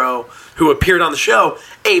Burrow, who appeared on the show,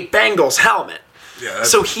 a Bengals helmet. Yeah,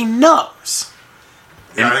 so he knows.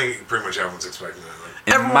 Yeah, I think pretty much everyone's expecting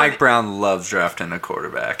that. And Mike Brown loves drafting a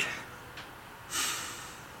quarterback.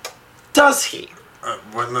 Does he?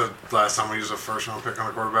 Wasn't the last time we used a first-round pick on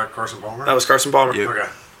a quarterback, Carson Palmer? That was Carson Palmer. Yep. Okay.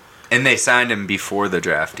 And they signed him before the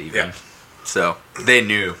draft even. Yeah. So they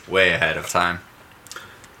knew way ahead of time.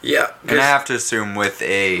 Yeah. And I have to assume with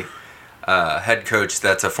a head coach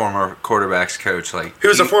that's a former quarterback's coach, like he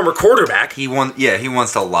was a former quarterback. He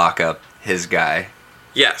wants to lock up his guy.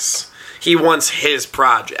 Yes. He wants his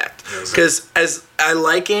project. Because as I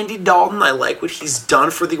like Andy Dalton, I like what he's done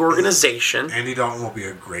for the organization. Andy Dalton will be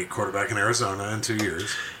a great quarterback in Arizona in 2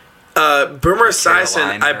 years. Boomer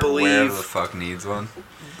Esiason, I believe... Wherever the fuck needs one.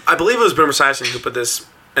 I believe it was Boomer Esiason who put this,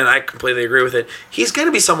 and I completely agree with it. He's going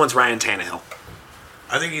to be someone's Ryan Tannehill.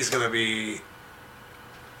 I think he's going to be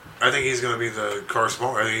the Carson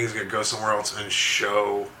Palmer. I think he's going to go somewhere else and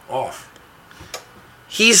show off.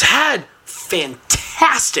 He's had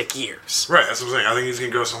fantastic years. Right, that's what I'm saying. I think he's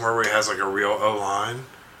going to go somewhere where he has like a real O-line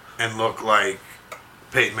and look like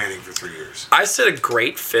Peyton Manning for 3 years. I said a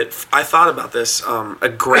great fit. I thought about this. A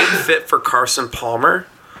great fit for Carson Palmer.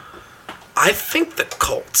 I think the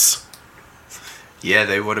Colts. Yeah,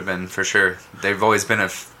 they would have been for sure. They've always been a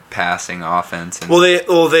passing offense. And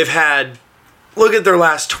They've had. Look at their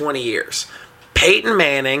last 20 years. Peyton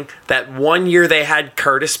Manning. That 1 year they had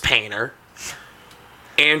Curtis Painter,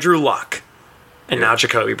 Andrew Luck, and now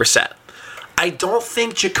Jacoby Brissett. I don't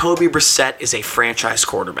think Jacoby Brissett is a franchise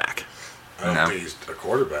quarterback. I don't think he's a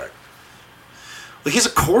quarterback. Well, he's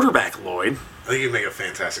a quarterback, Lloyd. I think he'd make a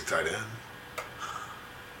fantastic tight end.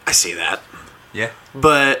 I see that. Yeah.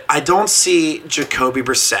 But I don't see Jacoby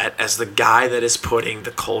Brissett as the guy that is putting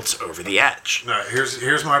the Colts over the edge. No,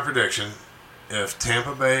 here's my prediction. If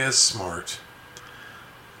Tampa Bay is smart,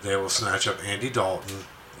 they will snatch up Andy Dalton,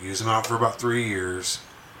 use him out for about 3 years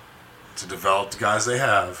to develop the guys they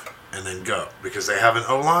have, and then go. Because they have an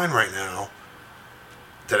O-line right now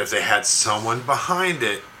that if they had someone behind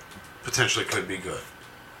it, potentially could be good.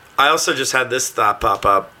 I also just had this thought pop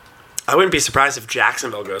up. I wouldn't be surprised if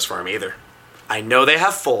Jacksonville goes for him either. I know they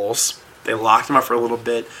have Foles. They locked him up for a little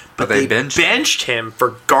bit, but they benched him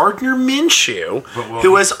for Gardner Minshew,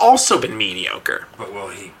 who has also been mediocre. But will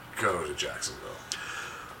he go to Jacksonville?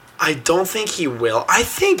 I don't think he will. I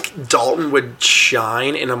think Dalton would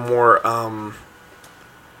shine in a more,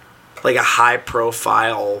 like a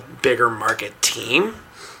high-profile, bigger market team.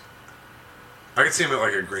 I could see him at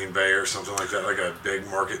like a Green Bay or something like that, like a big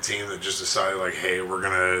market team that just decided like, hey, we're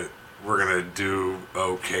gonna do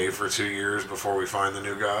okay for 2 years before we find the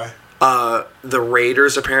new guy. The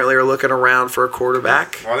Raiders apparently are looking around for a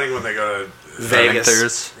quarterback. Well, I think when they go to Vegas.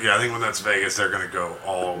 Panthers. Yeah, I think when that's Vegas, they're gonna go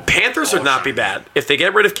all. Panthers would not be bad. If they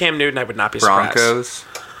get rid of Cam Newton, I would not be surprised. Broncos.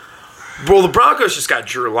 Well, the Broncos just got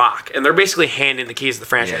Drew Lock, and they're basically handing the keys of the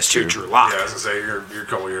franchise to Drew Lock. Yeah, I was gonna say you're a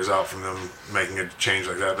couple years out from them making a change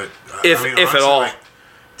like that, but if honestly, at all, like,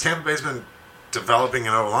 Tampa Bay's been developing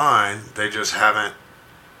an O-line. They just haven't.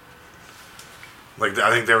 Like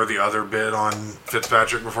I think they were the other bid on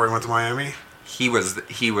Fitzpatrick before he went to Miami. He was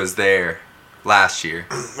there last year.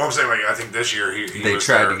 Well, I'm saying, like, I think this year they was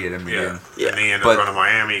tried there. to get him Yeah. again. And he ended But up going to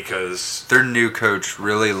Miami because their new coach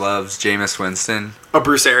really loves Jameis Winston. Oh,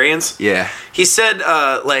 Bruce Arians? Yeah. He said,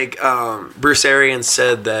 Bruce Arians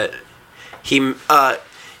said that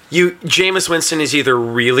Jameis Winston is either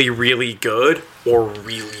really, really good or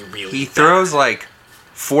really, really He bad. throws like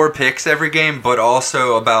 4 picks every game, but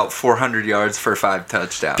also about 400 yards for 5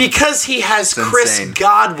 touchdowns. Because he has It's Chris insane.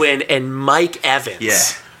 Godwin and Mike Evans. Yeah.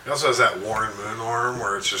 he also has that Warren Moon arm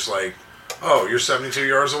where it's just like, oh, you're 72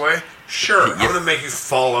 yards away? Sure, I'm going to make you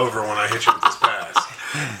fall over when I hit you with this pass.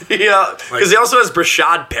 Yeah, because he also has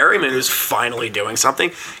Brashad Perryman, who's finally doing something.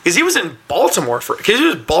 Because he was in Baltimore because he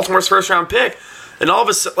was Baltimore's first round pick, and all of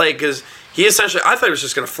a sudden, because he essentially, I thought he was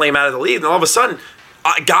just going to flame out of the league, and all of a sudden,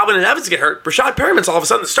 Godwin and Evans get hurt. Brashad Perryman's all of a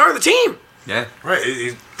sudden the star of the team. Yeah. Right,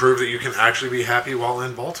 he proved that you can actually be happy while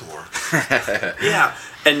in Baltimore. Yeah,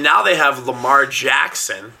 and now they have Lamar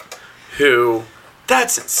Jackson, who,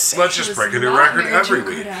 that's insane. Let's just break a new record every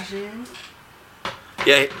week.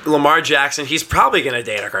 Yeah, Lamar Jackson, he's probably going to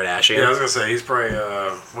date a Kardashian. Yeah, I was going to say, he's probably,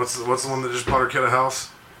 what's the one that just bought her kid a house?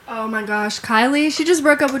 Oh my gosh, Kylie, she just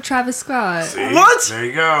broke up with Travis Scott. See? What? There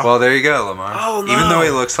you go. Well, there you go, Lamar. Oh, no. Even though he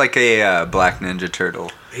looks like a black Ninja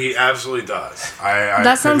Turtle. He absolutely does.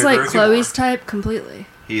 That sounds like Chloe's type completely.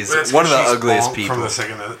 He's That's one of the 'cause she's ugliest Bonk people. from the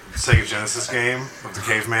Sega Genesis game of the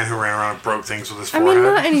caveman who ran around and broke things with his I forehead.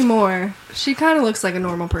 mean, not anymore. She kind of looks like a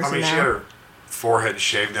normal person I mean, now. she had her forehead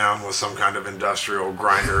shaved down with some kind of industrial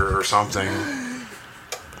grinder or something.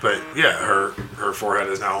 But yeah, her forehead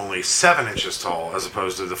is now only 7 inches tall as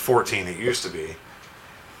opposed to the 14 it used to be.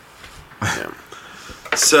 Yeah.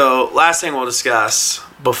 So, last thing we'll discuss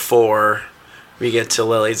before we get to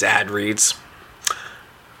Lily's ad reads.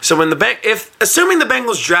 So, assuming the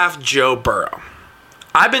Bengals draft Joe Burrow,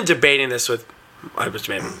 I've been debating this with my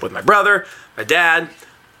brother, my dad.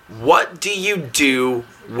 What do you do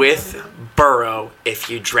with Burrow if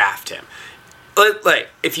you draft him?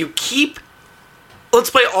 If you keep, let's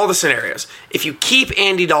play all the scenarios. If you keep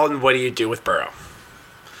Andy Dalton, what do you do with Burrow?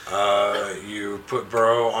 You put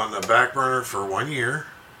Burrow on the back burner for 1 year,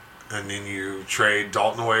 and then you trade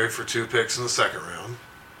Dalton away for 2 picks in the second round.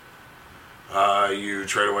 You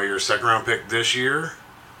trade away your second round pick this year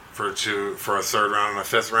for a third round and a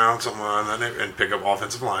fifth round, something like that, and pick up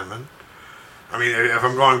offensive linemen. I mean, if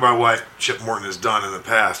I'm going by what Chip Morton has done in the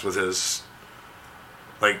past with his,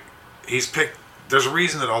 he's picked. There's a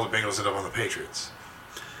reason that all the Bengals end up on the Patriots.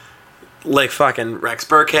 Like fucking Rex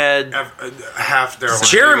Burkhead. Half their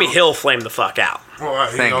Jeremy Hill flamed the fuck out. Well,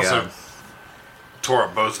 he Thank also God. tore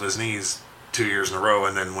up both of his knees 2 years in a row,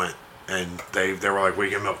 and then went and they were like,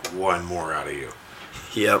 we can milk one more out of you.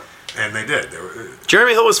 Yep. And they did.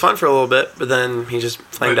 Jeremy Hill was fun for a little bit, but then he just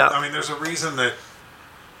flamed out. I mean, there's a reason that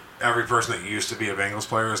every person that used to be a Bengals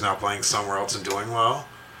player is now playing somewhere else and doing well.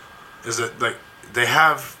 Is that they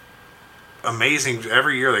have amazing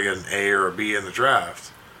every year they get an A or a B in the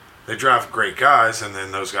draft. They draft great guys, and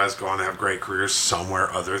then those guys go on to have great careers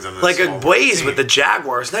somewhere other than like a Blaze with the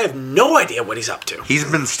Jaguars, and I have no idea what he's up to. He's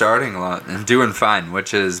been starting a lot and doing fine,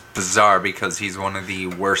 which is bizarre because he's one of the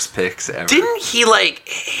worst picks ever. Didn't he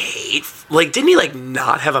didn't he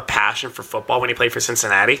not have a passion for football when he played for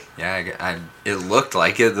Cincinnati? Yeah, it looked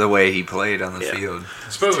like it the way he played on the field. I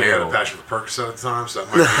suppose he had a passion for Percocet at the time, so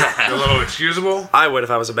that might be a little excusable. I would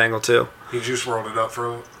if I was a Bengal too. He juice world it up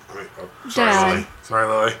for sorry, Dad. Lily. Sorry,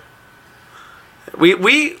 Lily. We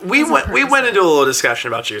went into a little discussion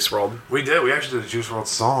about Juice WRLD. We did. We actually did a Juice WRLD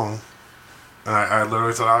song. And I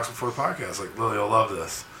literally told Alex before the podcast, like, Lily will love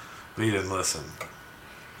this. But you didn't listen.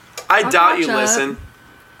 I I'll doubt you catch up. listen.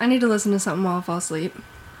 I need to listen to something while I fall asleep.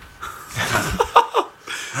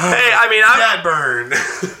 Hey, I mean, Dad burn.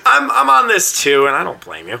 I'm on this too, and I don't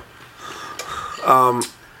blame you.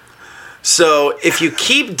 So if you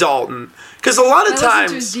keep Dalton, because a lot of I listen to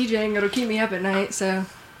times, his DJing, it'll keep me up at night, so.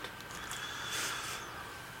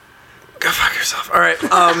 go fuck yourself. All right.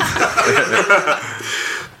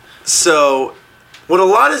 So what a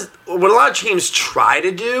lot of teams try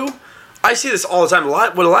to do, I see this all the time.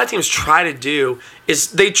 What a lot of teams try to do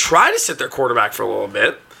is they try to sit their quarterback for a little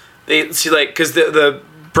bit. They see because the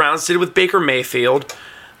Browns did it with Baker Mayfield,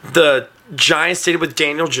 the Giants did it with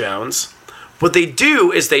Daniel Jones. What they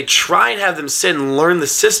do is they try and have them sit and learn the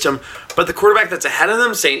system, but the quarterback that's ahead of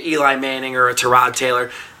them, say Eli Manning or a Tyrod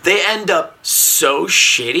Taylor, they end up so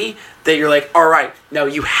shitty that you're like, all right, now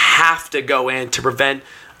you have to go in to prevent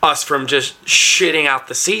us from just shitting out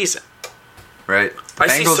the season. Right. The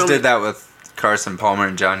Bengals did that with Carson Palmer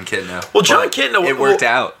and John Kitna. Well, John Kitna... It worked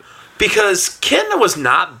out. Because Kitna was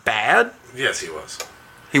not bad. Yes, he was.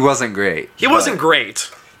 He wasn't great. He wasn't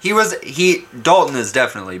great. Dalton is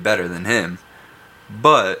definitely better than him.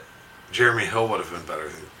 But Jeremy Hill would have been better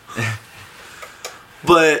than.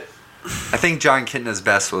 But I think John Kitna's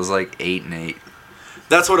best was like 8 and 8.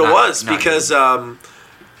 that's what it Not- was not because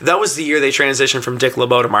that was the year they transitioned from Dick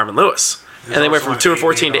LeBeau to Marvin Lewis, and they went from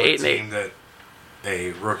 2-14 to 8-8. That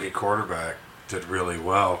a rookie quarterback did really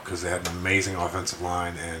well because they had an amazing offensive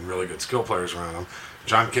line and really good skill players around them.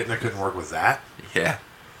 John Kitna couldn't work with that. Yeah.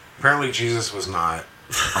 Apparently, Jesus was not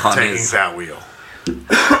On taking his- that wheel.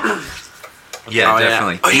 Yeah, Oh,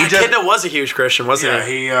 definitely. Yeah. Oh, yeah, He just- Kitna was a huge Christian, wasn't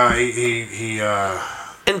Yeah, he? he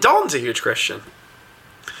And Dalton's a huge Christian.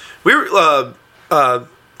 We were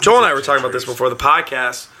Joel and I were talking about this before the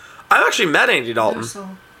podcast. I've actually met Andy Dalton.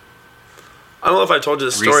 I don't know if I told you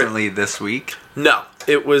the story. recently this week. No,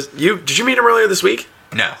 it was you. Did you meet him earlier this week?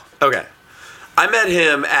 No. Okay, I met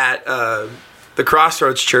him at the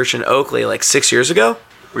Crossroads Church in Oakley like 6 years ago.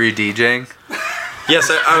 Were you DJing? Yes,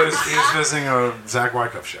 he I was visiting a Zach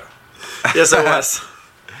Wyckoff show. yes, I was.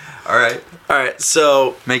 All right. All right,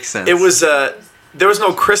 so Makes sense. it was there was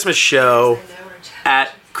no Christmas show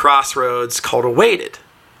at Crossroads called Awaited.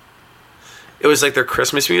 It was like their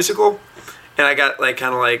Christmas musical, and I got like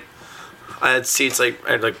kind of like I had seats I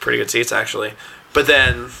had like pretty good seats actually, but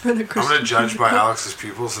then I'm gonna judge by Alex's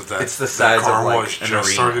pupils that It's the size of, caramel like, has an just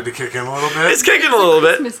arena. started to kick in a little bit. it's kicking a little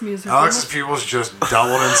bit. Christmas music. Alex's pupils just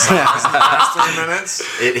doubled in size in the past 3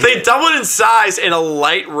 minutes. They doubled in size in a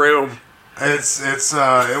light room. It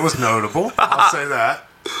was notable. I'll say that.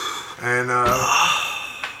 And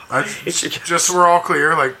just so we're all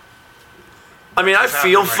clear, like I mean, I What's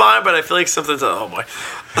feel happening right fine, but I feel like something's oh boy.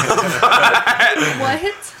 What?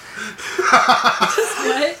 Just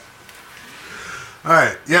what? all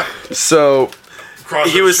right, yep. So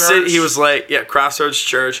Crossroads he was Church. he was like Crossroads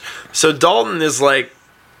Church. So Dalton is like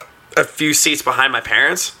a few seats behind my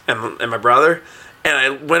parents and my brother, and I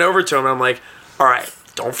went over to him and I'm like, all right,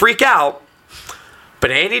 don't freak out,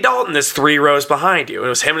 but Andy Dalton is 3 rows behind you, and it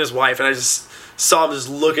was him and his wife, and I just saw him just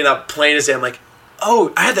looking up plain as day. I'm like,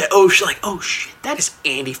 oh, I had that oh shit, that is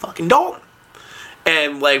Andy fucking Dalton.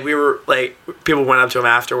 And like we were like people went up to him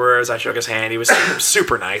afterwards. I shook his hand. He was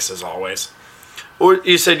super nice as always. Or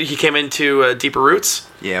you said he came into Deeper Roots?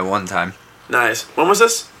 Yeah, one time. Nice. When was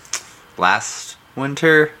this? Last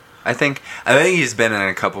winter, I think. I think he's been in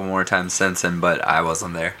a couple more times since then, but I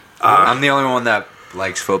wasn't there. I'm the only one that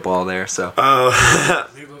likes football there, so.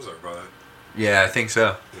 He lives there, brother. Yeah, I think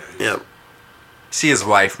so. Yep. See his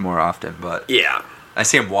wife more often, but Yeah. I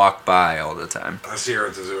see him walk by all the time. I see her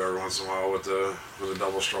at the zoo every once in a while with a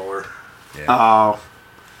double stroller. Yeah. Oh.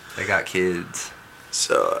 They got kids.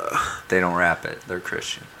 So They don't rap it. They're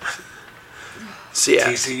Christian. so yeah.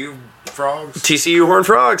 TCU frogs. TCU Horned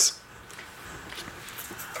Frogs.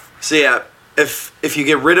 So yeah, if you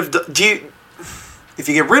get rid of if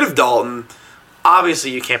you get rid of Dalton,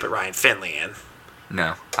 obviously you can't put Ryan Finley in.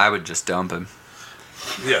 No, I would just dump him.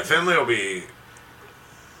 Yeah, Finley will be.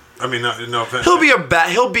 I mean, no offense.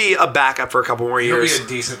 He'll be a backup for a couple more He'll years. be a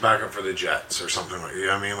decent backup for the Jets or something like that. You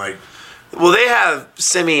know what I mean, like Well, they have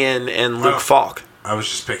Simeon and Luke Well, Falk. I was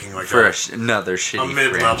just picking like For a another shitty a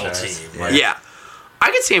mid-level franchise. team. Yeah. Like, Yeah.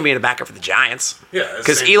 I could see him being a backup for the Giants. yeah,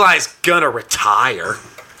 Because same- Eli's gonna retire.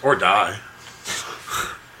 or die.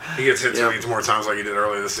 He gets hit Yeah. too many more times like he did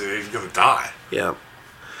earlier this year. He's gonna die. Yeah.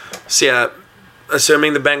 So yeah,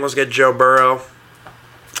 assuming the Bengals get Joe Burrow,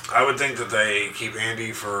 I would think that they keep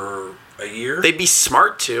Andy for a year. they'd be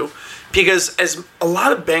smart to, because as a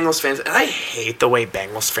lot of Bengals fans, and I hate the way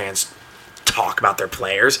Bengals fans talk about their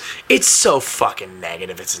players. It's so fucking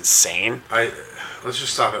negative. It's insane. Let's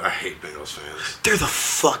just stop it. I hate Bengals fans. They're the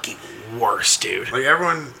fucking worst, dude. Like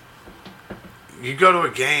everyone, you go to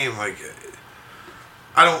a game. Like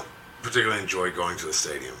I don't particularly enjoy going to the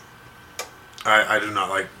stadium. I do not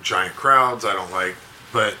like giant crowds. I don't like,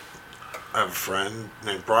 but I have a friend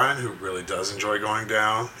named Brian who really does enjoy going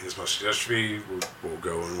down. He's my suggestion. We'll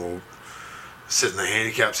go and we'll sit in the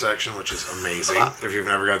handicap section, which is amazing. If you've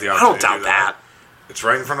never got the I opportunity don't doubt to do that. It's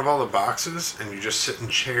right in front of all the boxes, and you just sit in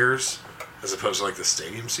chairs as opposed to like the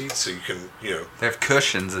stadium seats, so you can, They have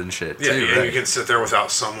cushions and shit, yeah, too, and right? you can sit there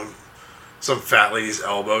without some fat lady's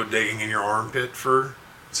elbow digging in your armpit for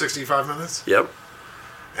 65 minutes. Yep.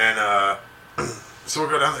 And so we'll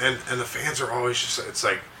go down, and the fans are always just, it's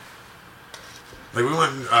like we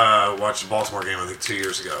went and watched the Baltimore game, I think 2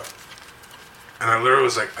 years ago. And I literally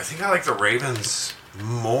was like, I think I like the Ravens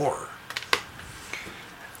more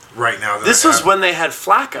right now. Than This I was have. when they had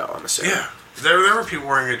Flacco, I'm assuming. Yeah. There were people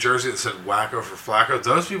wearing a jersey that said Wacko for Flacco.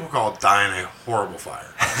 Those people call dying a horrible fire.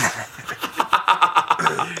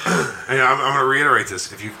 And I'm going to reiterate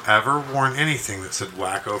this. If you've ever worn anything that said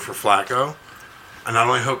Wacko for Flacco, I not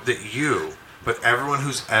only hope that you, but everyone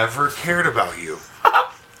who's ever cared about you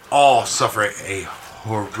all suffer a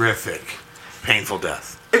horrific, painful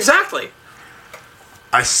death. Exactly.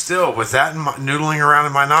 I still, with that noodling around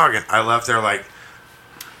in my noggin, I left there like,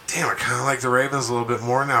 damn, I kind of like the Ravens a little bit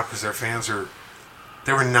more now because their fans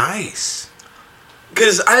they were nice.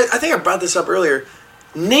 Because I think I brought this up earlier.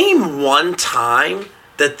 Name one time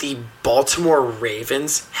that the Baltimore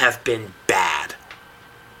Ravens have been bad.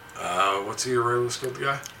 What's the roller skilled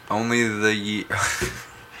guy? Only the...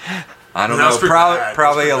 I don't That's know. pretty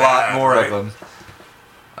Probably a lot bad, more right? of them.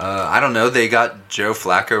 I don't know. They got Joe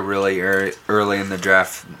Flacco really early in the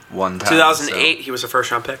draft one time. 2008, he was a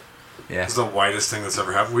first-round pick. Yeah. It's the whitest thing that's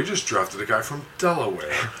ever happened. We just drafted a guy from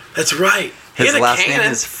Delaware. That's right. He His had a last cannon.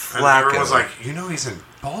 name is And Flacco. everyone was like, he's in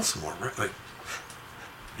Baltimore, right? Like,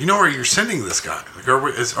 you know where you're sending this guy. Like,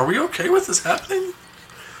 are we okay with this happening?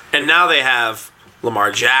 And now they have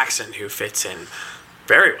Lamar Jackson, who fits in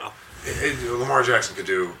very well. Lamar Jackson could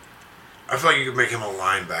do... I feel like you could make him a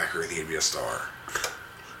linebacker and he'd be a star.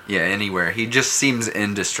 Yeah, anywhere. He just seems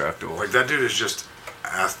indestructible. Like, that dude is just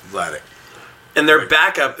athletic. And their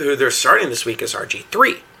backup, who they're starting this week, is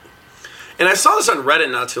RG3. And I saw this on Reddit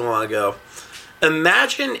not too long ago.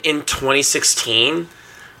 Imagine in 2016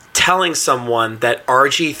 telling someone that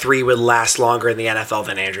RG3 would last longer in the NFL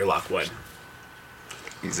than Andrew Luck would.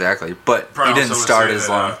 Exactly. But Probably he didn't also would start say as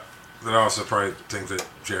that, long. That I also probably think that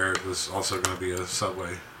Jared was also going to be a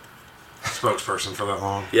Subway spokesperson for that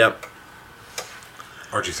long. Yep.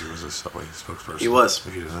 RG3 was a Subway spokesperson. He was.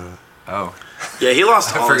 If you didn't know that. Oh. Yeah, he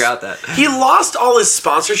lost all forgot that. He lost all his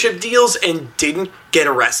sponsorship deals and didn't get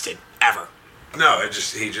arrested, ever. No,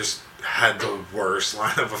 he just had the worst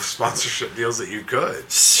lineup of sponsorship deals that you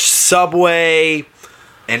could. Subway.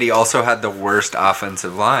 And he also had the worst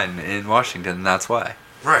offensive line in Washington. That's why.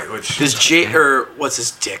 Right, which... what's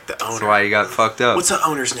his dick, the owner? That's why he got fucked up. What's the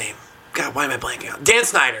owner's name? God, why am I blanking out? Dan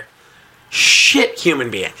Snyder. Shit human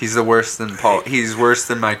being. He's the worst than Paul. He's worse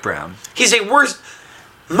than Mike Brown. He's a worse...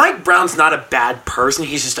 Mike Brown's not a bad person.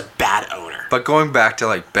 He's just a bad owner. But going back to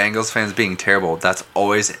like Bengals fans being terrible, that's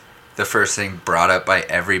always the first thing brought up by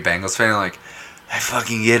every Bengals fan. Like, I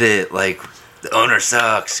fucking get it. Like, the owner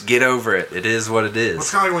sucks. Get over it. It is what it is.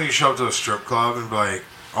 It's kind of like when you show up to a strip club and be like,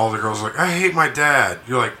 all the girls are like, I hate my dad.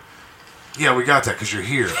 You're like, yeah, we got that because you're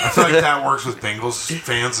here. I feel like that works with Bengals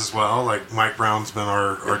fans as well. Like, Mike Brown's been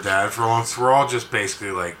our dad for a long time. So we're all just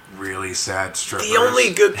basically like really sad strippers. The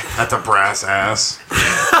only good... At the brass ass.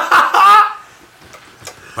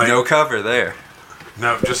 Like, no cover there.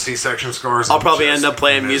 No, just C-section scars. I'll probably end up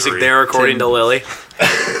playing music there according to Lily.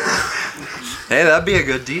 Hey, that'd be a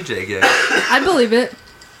good DJ gig. I believe it.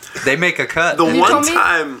 They make a cut. The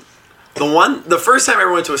first time I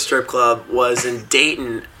ever went to a strip club was in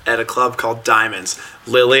Dayton at a club called Diamonds.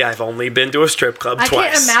 Lily, I've only been to a strip club I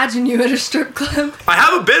twice. can't imagine you at a strip club. I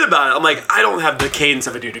have a bit about it. I'm like, I don't have the cadence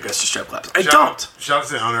of a dude who goes to strip clubs. I don't. Shout out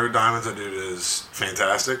to the owner of Diamonds. That dude is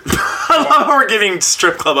fantastic. I love how we're giving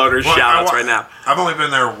strip club owners shout-outs right now. I've only been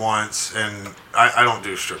there once, and I don't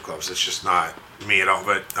do strip clubs. It's just not me at all.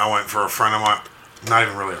 But I went for a friend of mine, not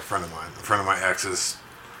even really a friend of mine, a friend of my ex's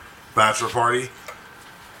bachelor party,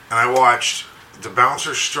 and I watched the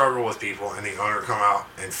bouncer struggle with people and the owner come out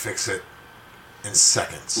and fix it in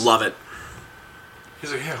seconds. Love it.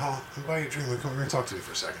 He's like, hey, hold on, let me buy you a drink. Come here and talk to me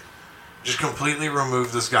for a second. Just completely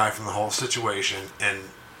remove this guy from the whole situation and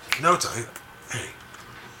no time. Hey,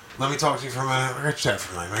 let me talk to you for a minute. I got your chat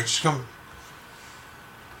for a minute. Man. Just come.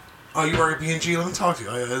 Oh, you work at P&G? Let me talk to you.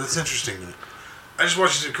 That's interesting to me. I just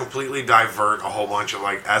want you to completely divert a whole bunch of,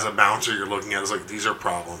 like, as a bouncer, you're looking at it as, like, these are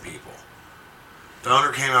problem people. The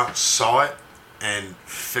owner came out, saw it, and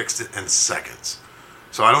fixed it in seconds.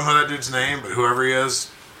 So I don't know that dude's name, but whoever he is,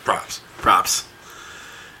 props. Props.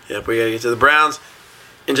 Yep, we gotta get to the Browns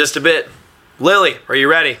in just a bit. Lily, are you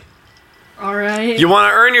ready? All right. You want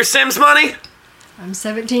to earn your Sims money? I'm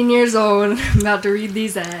 17 years old. I'm about to read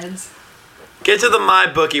these ads. Get to the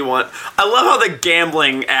MyBookie one. I love how the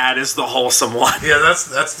gambling ad is the wholesome one. Yeah,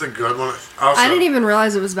 that's the good one. Also, I didn't even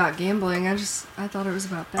realize it was about gambling. I thought it was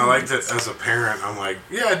about that. I like that as a parent. I'm like,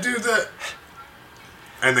 yeah, do that.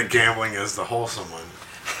 And the gambling is the wholesome one.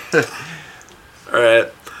 All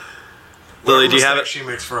right. Lily, do you have it? She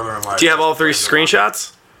makes further in life. Do you have all three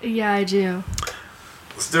screenshots? Yeah, I do.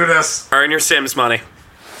 Let's do this. Earn your Sims money.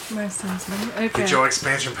 My son's name. Okay. Get your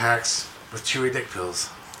expansion packs with chewy dick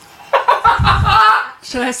pills.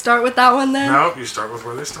 Should I start with that one then? Nope, you start with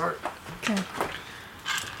where they start. Okay.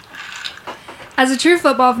 As a true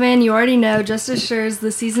football fan, you already know, just as sure as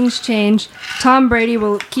the seasons change, Tom Brady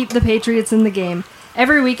will keep the Patriots in the game.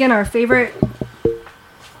 Every weekend, our favorite...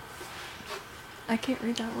 I can't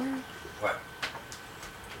read that word. What?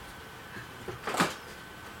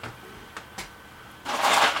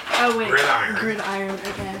 Oh, wait. Gridiron. Gridiron,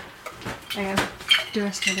 okay. Hang on. Do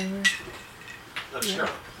I start over? Yeah.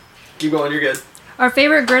 Keep going, you're good. Our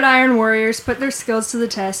favorite gridiron warriors put their skills to the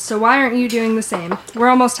test, so why aren't you doing the same? We're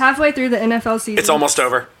almost halfway through the NFL season. It's almost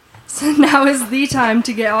over. So now is the time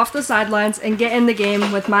to get off the sidelines and get in the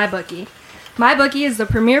game with MyBookie. MyBookie is the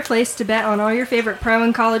premier place to bet on all your favorite pro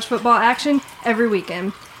and college football action every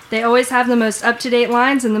weekend. They always have the most up-to-date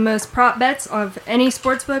lines and the most prop bets of any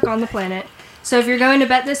sportsbook on the planet. So if you're going to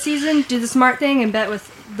bet this season, do the smart thing and bet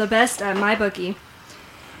with the best at MyBookie.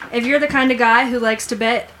 If you're the kind of guy who likes to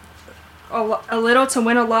bet a little to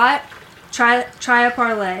win a lot, try a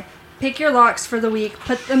parlay. Pick your locks for the week,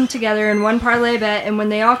 put them together in one parlay bet, and when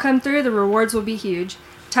they all come through, the rewards will be huge.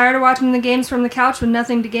 Tired of watching the games from the couch with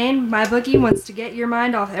nothing to gain? MyBookie wants to get your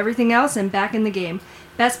mind off everything else and back in the game.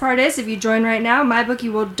 Best part is, if you join right now,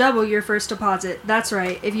 MyBookie will double your first deposit. That's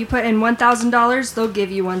right. If you put in $1,000, they'll give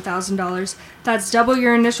you $1,000. That's double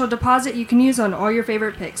your initial deposit you can use on all your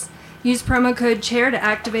favorite picks. Use promo code CHAIR to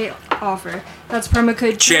activate offer. That's promo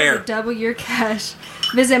code CHAIR to double your cash.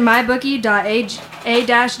 Visit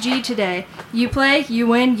mybookie.a-g today. You play, you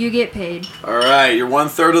win, you get paid. All right, you're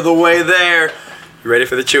 1/3 of the way there. You ready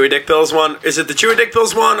for the Chewy Dick Pills one? Is it the Chewy Dick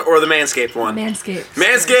Pills one or the Manscaped one? Manscaped.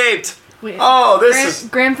 Manscaped! Wait, Oh, this is...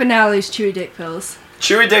 Grand finale's Chewy Dick Pills.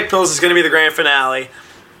 Chewy Dick Pills is going to be the grand finale.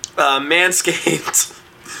 Manscaped,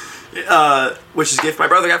 which is a gift my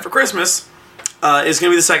brother got for Christmas, is going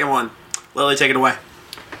to be the second one. Lily, take it away.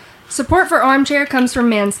 Support for Armchair comes from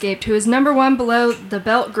Manscaped, who is #1 below the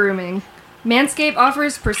belt grooming. Manscaped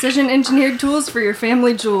offers precision-engineered tools for your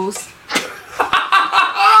family jewels.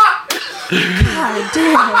 God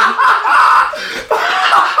damn.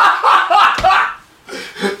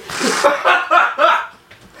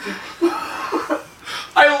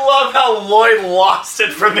 I love how Lloyd lost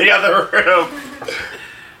it from the other room.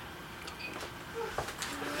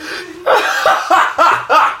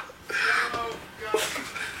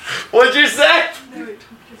 What'd you say?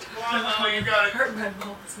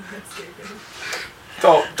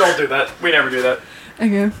 Don't do that. We never do that.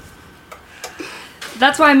 Okay.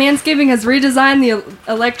 That's why Manscaping has redesigned the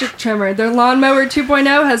electric trimmer. Their Lawnmower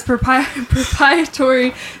 2.0 has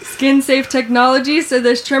proprietary skin-safe technology, so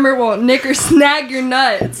this trimmer won't nick or snag your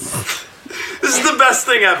nuts. This is the best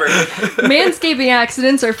thing ever. Manscaping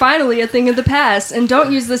accidents are finally a thing of the past, and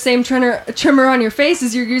don't use the same trimmer on your face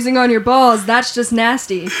as you're using on your balls. That's just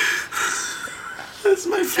nasty. That's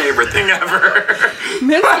my favorite thing ever.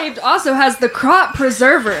 Manscaped also has the Crop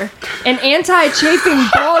Preserver, an anti-chafing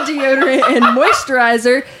ball deodorant and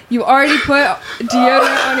moisturizer. You already put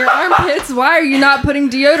deodorant on your armpits. Why are you not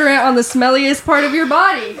putting deodorant on the smelliest part of your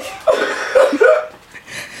body?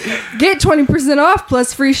 Get 20% off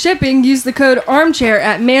plus free shipping. Use the code ARMCHAIR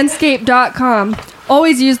at manscaped.com.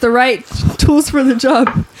 Always use the right tools for the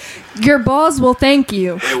job. Your balls will thank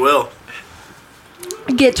you. They will.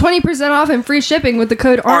 Get 20% off and free shipping with the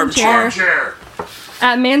code ARMCHAIR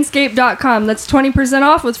at manscaped.com. That's 20%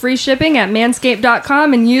 off with free shipping at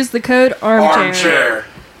manscaped.com and use the code ARMCHAIR.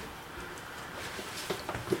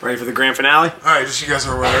 Ready for the grand finale? Alright, just so you guys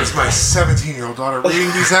are aware, it's my 17-year-old daughter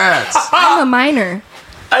reading these ads. I'm a minor.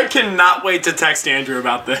 I cannot wait to text Andrew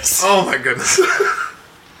about this. Oh my goodness.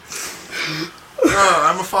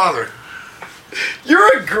 I'm a father.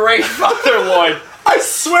 You're a great father, Lloyd. I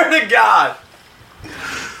swear to God.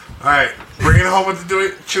 Alright, bring it home with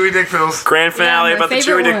the Chewy Dick Pills. Grand finale about the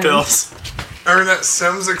Chewy Dick Pills. Earn that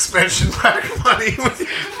Sims expansion pack money.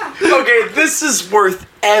 Okay, this is worth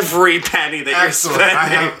every penny that you're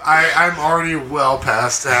spending. I'm already well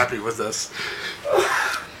past happy with this.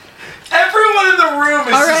 Everyone in the room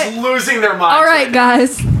is just losing their minds. Alright,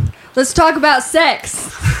 guys. Let's talk about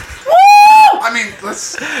sex. Woo! I mean,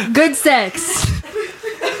 let's... Good sex.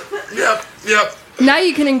 Yep. Now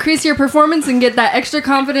you can increase your performance and get that extra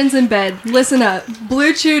confidence in bed. Listen up.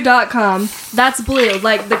 BlueChew.com. That's blue,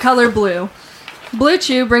 like the color blue. Blue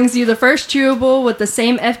Chew brings you the first chewable with the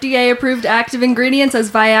same FDA-approved active ingredients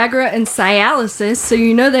as Viagra and Cialis, so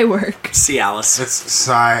you know they work. Cialis. It's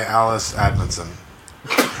Cialis Admonson.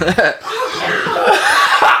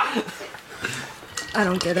 I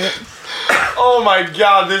don't get it. Oh my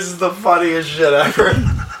God, this is the funniest shit ever.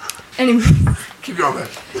 Anyway. Keep going, man.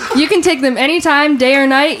 You can take them anytime, day or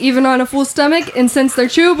night, even on a full stomach, and since they're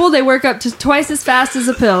chewable, they work up to twice as fast as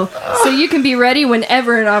a pill, so you can be ready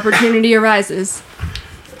whenever an opportunity arises.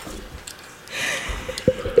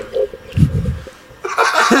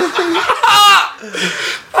 You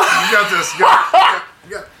got this. You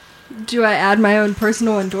got. Do I add my own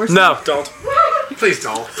personal endorsement? No, don't. Please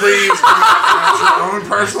don't. Please add your own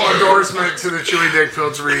personal endorsement to the Chewy Dick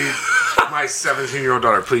Pills read. My 17-year-old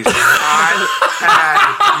daughter, please do not add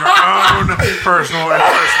your own personal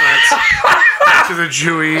investments to the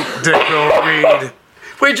Jewy dick pill read.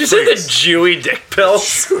 Wait, did you say the Jewy dick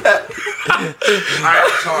pills? I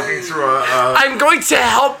am talking through a... I'm going to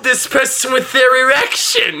help this person with their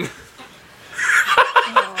erection.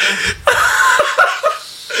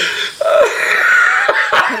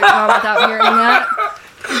 Couldn't go on without hearing that.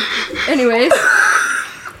 Anyways.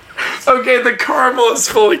 Okay, the caramel is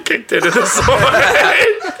fully kicked into this one. Go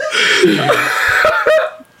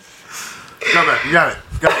back. You got it.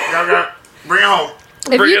 Go. Bring it home.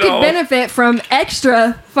 If you could benefit from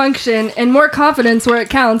extra function and more confidence where it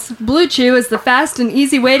counts, Blue Chew is the fast and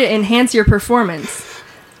easy way to enhance your performance.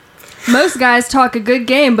 Most guys talk a good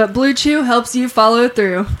game, but Blue Chew helps you follow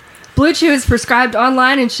through. Blue Chew is prescribed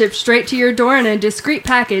online and shipped straight to your door in a discreet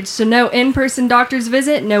package, so no in-person doctor's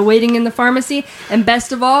visit, no waiting in the pharmacy, and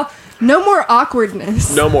best of all, no more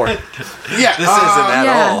awkwardness. No more. Yeah, this isn't at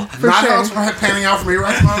all. For Not sure. how it's panning out for me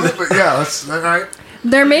right now, but yeah, that's all right.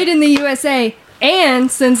 They're made in the USA, and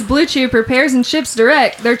since Blue Chew prepares and ships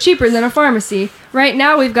direct, they're cheaper than a pharmacy. Right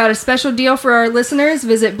now, we've got a special deal for our listeners.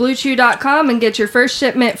 Visit BlueChew.com and get your first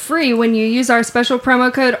shipment free when you use our special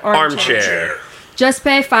promo code ARMCHAIR. Just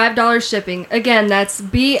pay $5 shipping. Again, that's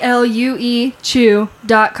BLUEChew.com,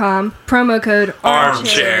 promo code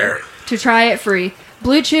ARMCHAIR to try it free.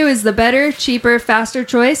 Blue Chew is the better, cheaper, faster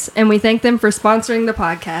choice, and we thank them for sponsoring the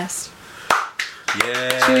podcast.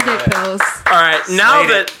 Yeah. Chewy dick pills. All right, now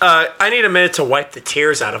that I need a minute to wipe the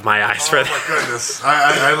tears out of my eyes for Oh that. my goodness.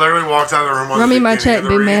 I literally walked out of the room. Run me my check,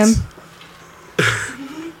 big man.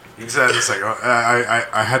 You said this like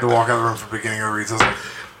I had to walk out of the room for the beginning of the reads. I was like,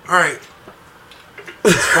 all right,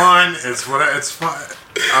 it's fun. It's fun.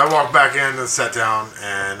 I walked back in and sat down,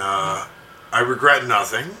 and I regret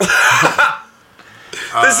nothing.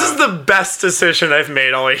 This is the best decision I've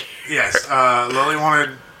made all year. Yes, Lily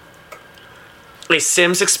wanted a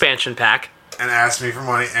Sims expansion pack and asked me for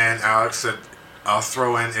money, and Alex said, I'll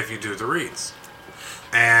throw in if you do the reads.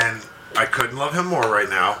 And I couldn't love him more right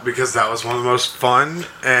now because that was one of the most fun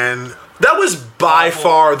and... That was by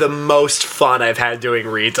far the most fun I've had doing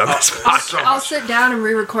reads on this podcast. I'll sit down and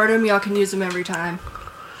re-record them. Y'all can use them every time.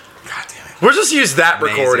 God damn it. We'll just use that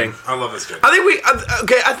recording. I love this game. I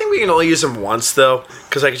think we can only use them once though,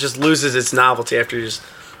 because like it just loses its novelty after you just.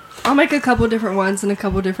 I'll make a couple different ones and a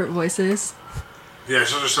couple different voices. Yeah,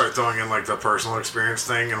 she'll just start throwing in like the personal experience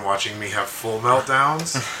thing and watching me have full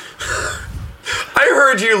meltdowns. I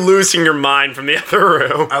heard you losing your mind from the other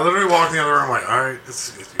room. I literally walked in the other room like, all right,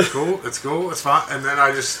 it's cool, it's fine. And then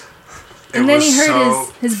I just... And then he heard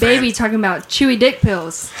his baby talking about chewy dick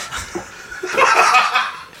pills.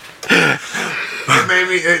 It made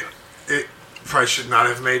me... It probably should not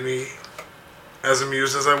have made me as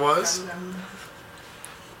amused as I was.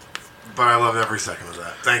 But I loved every second of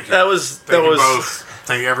that. Thank you. Thank you both.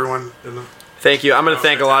 Thank you, everyone. Thank you. I'm going to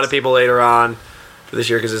thank a lot of people later on for this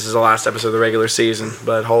year because this is the last episode of the regular season.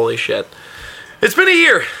 But holy shit. It's been a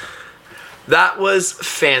year. That was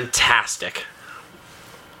fantastic.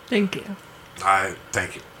 Thank you.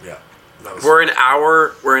 Thank you. Yeah. We're an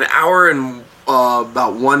hour and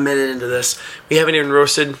about 1 minute into this. We haven't even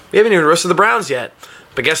roasted the Browns yet.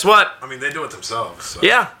 But guess what? I mean, they do it themselves. So.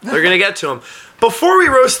 Yeah, they're going to get to them. Before we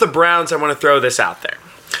roast the Browns, I want to throw this out there.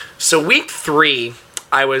 So week 3,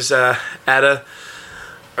 I was at a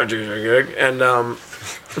gig, and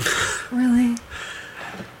Really?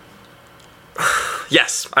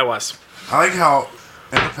 yes, I was. I like how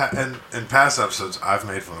in past episodes I've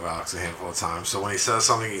made fun of Alex a handful of times. So when he says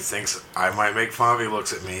something he thinks I might make fun of, he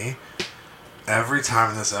looks at me. Every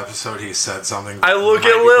time in this episode he said something, I look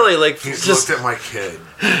at Lily like he's just looked at my kid.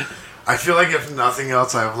 I feel like if nothing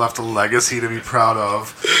else, I have left a legacy to be proud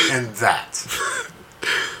of, in that.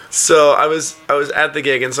 So I was at the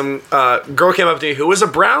gig and some girl came up to me who was a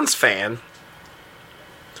Browns fan,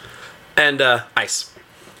 and Ice,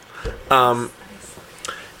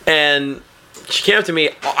 and she came up to me.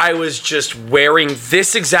 I was just wearing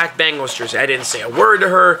this exact Bengals jersey. I didn't say a word to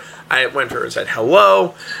her. I went to her and said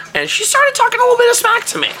hello, and she started talking a little bit of smack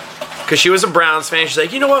to me because she was a Browns fan. She's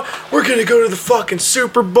like, you know what? We're gonna go to the fucking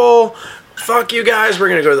Super Bowl. Fuck you guys. We're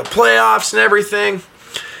gonna go to the playoffs and everything.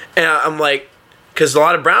 And I'm like, because a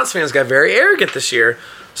lot of Browns fans got very arrogant this year.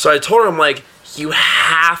 So I told her, I'm like, you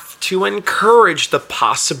have to encourage the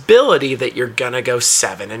possibility that you're gonna go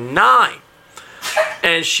 7-9.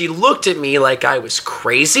 And she looked at me like I was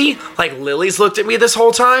crazy. Like Lily's looked at me this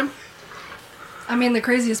whole time. I mean, the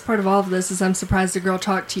craziest part of all of this is I'm surprised a girl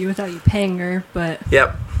talked to you without you paying her, but...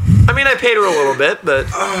 Yep. I mean, I paid her a little bit, but...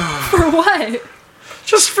 For what?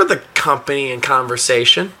 Just for the company and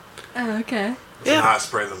conversation. Oh, okay. To not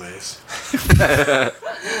spray the mace.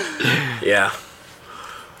 Yeah.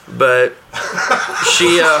 But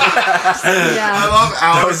she, I love Alex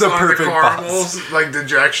That was a on perfect the caramels, like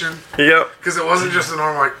dejection. Yep. Because it wasn't just a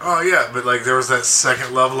normal, like, oh yeah, but like there was that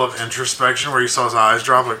second level of introspection where you saw his eyes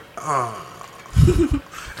drop, like, oh.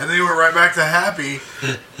 And then he went right back to happy.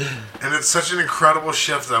 And it's such an incredible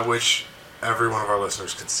shift that I wish every one of our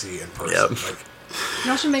listeners could see in person. Yep. Like,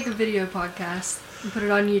 Y'all should make a video podcast and put it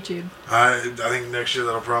on YouTube. I think next year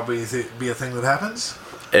that'll probably be a thing that happens.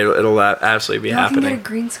 it'll absolutely be Y'all can happening. get a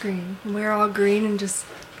green screen and wear all green and just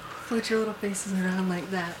float your little faces around like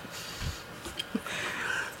that.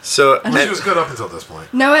 So, Which was good up until this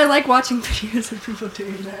point. No, I like watching videos of people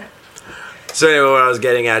doing that. So anyway, what I was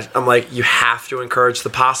getting at, I'm like, you have to encourage the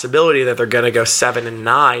possibility that they're going to go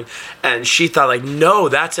 7-9. And she thought, like, no,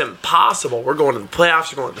 that's impossible. We're going to the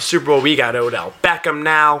playoffs. We're going to the Super Bowl. We got Odell Beckham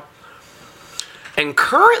now. And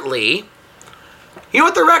currently, you know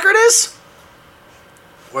what the record is?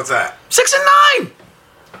 What's that? 6-9.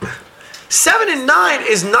 7-9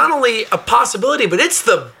 is not only a possibility, but it's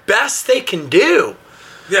the best they can do.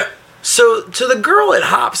 Yeah. So, to the girl at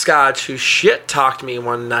Hopscotch who shit-talked me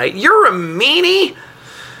one night, you're a meanie,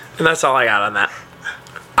 and that's all I got on that.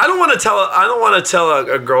 I don't want to tell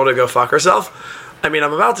a girl to go fuck herself. I mean,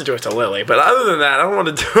 I'm about to do it to Lily, but other than that, I don't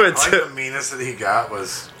want to do it I to... like the meanest that he got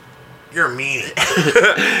was, you're a meanie.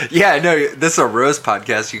 Yeah, no, this is a roast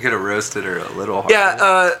podcast. You could have roasted her a little harder.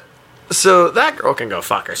 Yeah, so that girl can go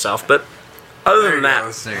fuck herself, but other than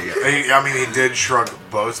that... There you go. I mean, he did shrug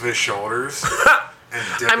both of his shoulders.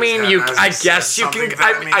 I mean, I guess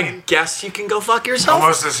you can go fuck yourself.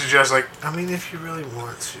 Almost to suggest, like, I mean, if you really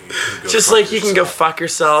want to, you can go Just fuck like you can go yourself. fuck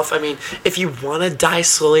yourself. I mean, if you want to die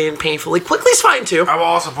slowly and painfully, quickly's fine too. I will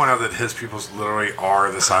also point out that his pupils literally are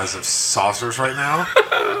the size of saucers right now.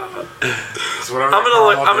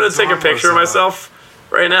 I'm gonna take a picture of myself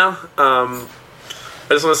right now. I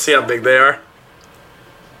just want to see how big they are.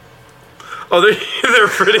 Oh, they're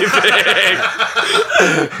pretty big.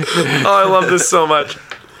 Oh, I love this so much.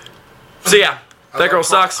 So yeah, that girl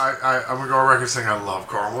sucks. I'm gonna go on record saying I love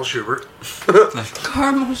Carmel Schubert.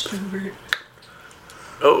 Carmel Schubert.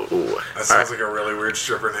 Oh, That sounds like a really weird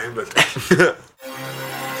stripper name, but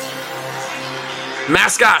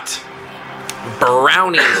mascot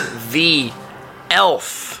Brownie the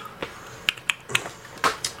elf.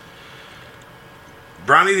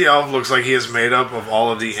 Brownie the Elf looks like he is made up of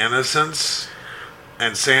all of the innocence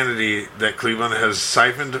and sanity that Cleveland has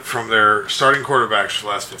siphoned from their starting quarterbacks for the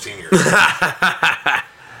last 15 years.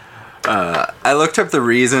 I looked up the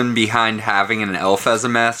reason behind having an elf as a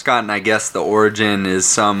mascot, and I guess the origin is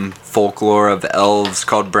some folklore of elves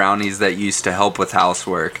called brownies that used to help with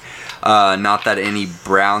housework. Not that any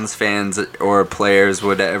Browns fans or players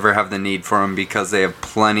would ever have the need for them because they have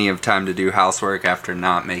plenty of time to do housework after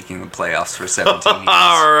not making the playoffs for 17 years.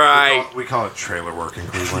 All right. We call it trailer work in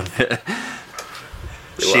Cleveland.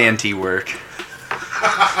 Shanty work.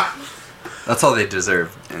 That's all they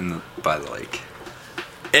deserve by the lake.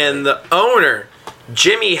 And the owner,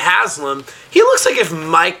 Jimmy Haslam, he looks like if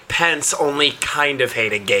Mike Pence only kind of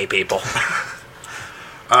hated gay people.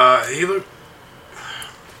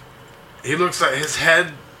 He looks like his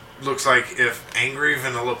head looks like if angry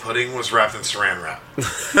vanilla pudding was wrapped in saran wrap.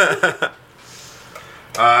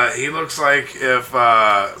 He looks like if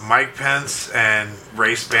Mike Pence and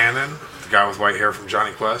Race Bannon, the guy with white hair from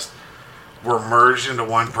Johnny Quest, were merged into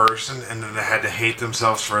one person, and then they had to hate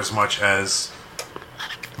themselves for as much as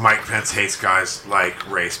Mike Pence hates guys like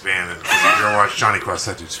Race Bannon. If you ever watch Johnny Quest,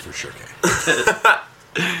 that dude's for sure gay.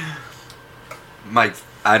 Mike,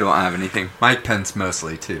 I don't have anything. Mike Pence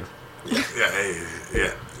mostly too.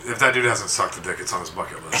 Yeah. If that dude hasn't sucked a dick, it's on his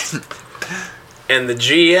bucket list. And the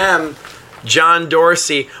GM, John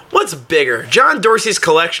Dorsey. What's bigger, John Dorsey's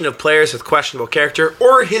collection of players with questionable character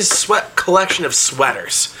or his collection of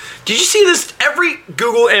sweaters? Did you see this? Every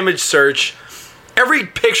Google image search, every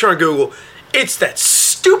picture on Google, it's that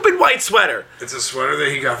stupid white sweater. It's a sweater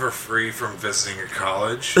that he got for free from visiting a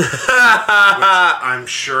college, which I'm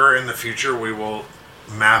sure in the future we will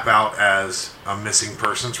map out as a missing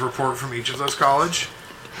persons report from each of those college.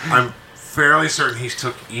 I'm fairly certain he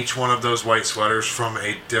took each one of those white sweaters from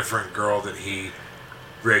a different girl that he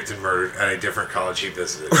raped and murdered at a different college he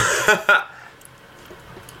visited.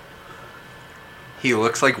 He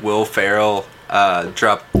looks like Will Ferrell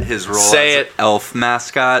dropped his role Say as it. elf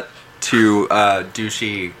mascot to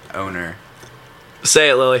douchey owner. Say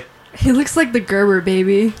it, Lily. He looks like the Gerber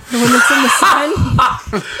baby, the one that's in the sun.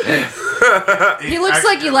 He looks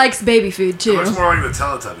like he likes baby food It too. looks more like the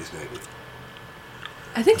Teletubbies, baby.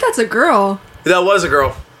 I think that's a girl. That was a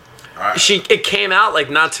girl. It came out like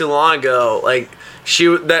not too long ago. Like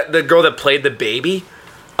the girl that played the baby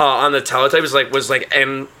on the Teletubbies was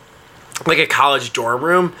in like a college dorm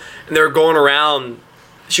room, and they were going around.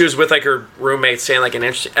 She was with like her roommate saying like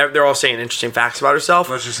they're all saying interesting facts about herself.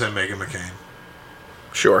 Let's just say Meghan McCain.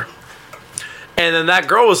 Sure. And then that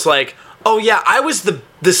girl was like, "Oh yeah, I was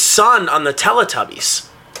the son on the Teletubbies."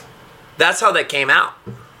 That's how that came out.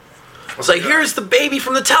 I was like, here's the baby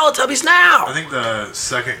from the Teletubbies now. I think the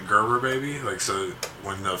second Gerber baby, so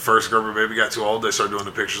when the first Gerber baby got too old, they started doing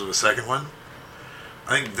the pictures of the second one.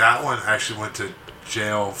 I think that one actually went to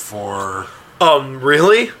jail for...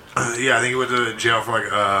 Really? Yeah, I think he went to jail for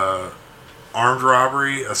armed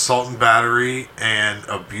robbery, assault and battery, and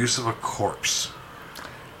abuse of a corpse.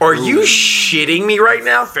 Are you shitting me right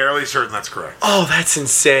now? Fairly certain that's correct. Oh, that's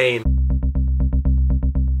insane.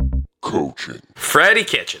 Coaching. Freddie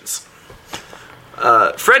Kitchens.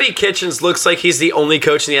 Freddie Kitchens looks like he's the only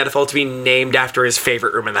coach in the NFL to be named after his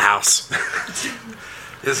favorite room in the house.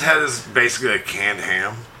 His head is basically a canned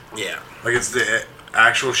ham. Yeah. Like it's the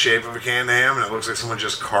actual shape of a canned ham, and it looks like someone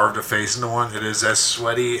just carved a face into one. It is as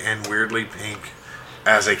sweaty and weirdly pink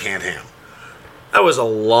as a canned ham. That was a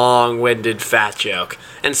long-winded fat joke.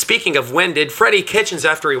 And speaking of winded, Freddie Kitchens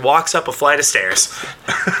after he walks up a flight of stairs.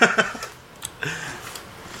 I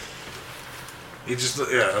was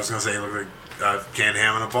going to say he looked like canned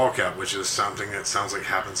ham and a ball cap, which is something that sounds like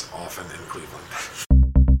happens often in Cleveland.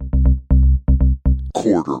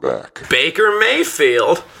 Quarterback. Baker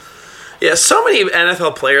Mayfield. Yeah, so many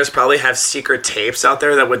NFL players probably have secret tapes out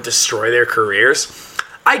there that would destroy their careers.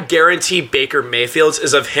 I guarantee Baker Mayfield's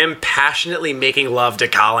is of him passionately making love to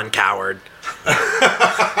Colin Cowherd.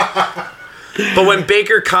 But when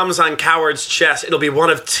Baker comes on Cowherd's chest, it'll be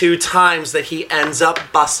one of 2 times that he ends up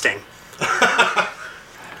busting.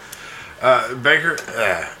 Baker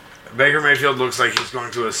Mayfield looks like he's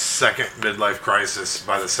going through a second midlife crisis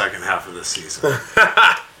by the second half of this season.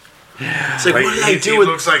 It's like, what did I do? He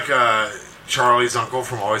looks like Charlie's uncle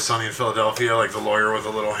from Always Sunny in Philadelphia, like the lawyer with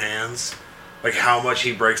the little hands. Like how much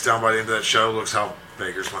he breaks down by the end of that show looks how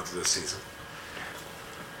Baker's went through this season.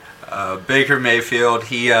 Baker Mayfield,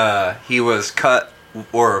 he was cut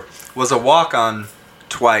or was a walk-on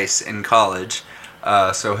twice in college.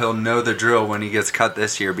 So he'll know the drill when he gets cut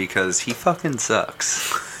this year because he fucking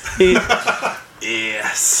sucks.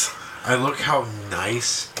 Yes. I look how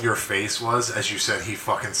nice your face was as you said he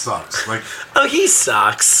fucking sucks. Like, oh, he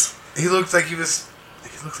sucks. He looked like he looked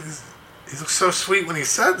so sweet when he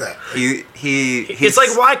said that. It's like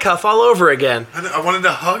Wycuff all over again. I wanted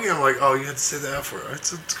to hug him. Like, oh, you had to say that for it.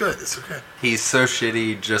 It's good. It's okay. He's so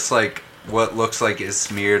shitty, just like what looks like is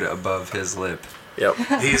smeared above his lip. Yep.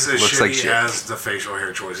 He's as shitty as the facial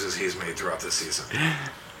hair choices he's made throughout this season.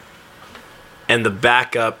 And the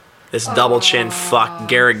backup, this double chin fuck,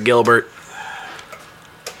 Garrett Gilbert.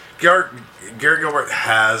 Garrett Gilbert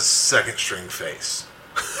has second string face.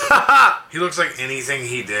 He looks like anything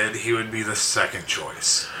he did, he would be the second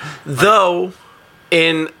choice. Though,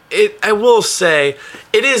 I will say,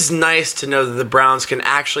 it is nice to know that the Browns can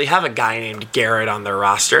actually have a guy named Garrett on their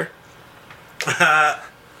roster.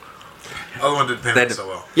 Other one didn't pan out so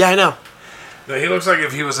well. Yeah, I know. No, he looks like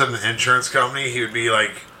if he was at an insurance company, he would be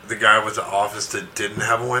like the guy with the office that didn't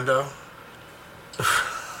have a window.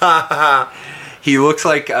 He looks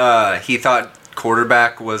like he thought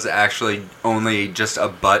quarterback was actually only just a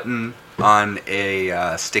button on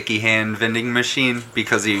a sticky hand vending machine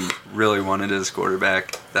because he really wanted his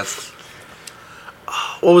quarterback. That's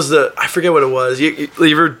what was I forget what it was.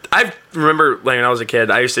 I remember like, when I was a kid,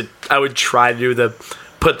 I would try to do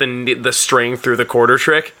put the string through the quarter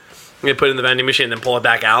trick and put it in the vending machine and then pull it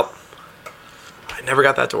back out. I never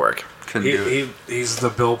got that to work. He's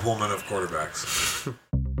the Bill Pullman of quarterbacks.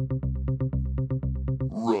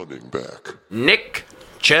 Running back. Nick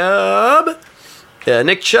Chubb. Yeah,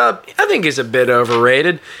 Nick Chubb, I think he's a bit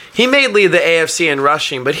overrated. He may lead the AFC in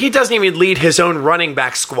rushing, but he doesn't even lead his own running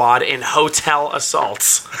back squad in hotel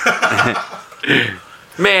assaults.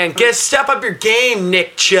 Man, step up your game,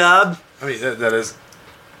 Nick Chubb. I mean, that is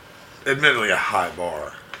admittedly a high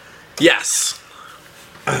bar. Yes.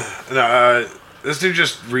 No, this dude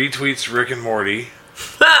just retweets Rick and Morty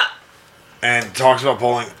and talks about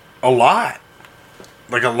bowling a lot.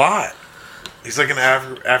 Like a lot. He's like an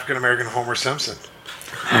African American Homer Simpson.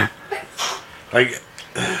 Like,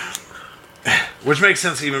 which makes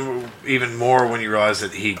sense even more when you realize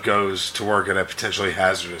that he goes to work at a potentially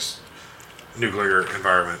hazardous nuclear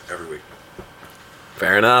environment every week.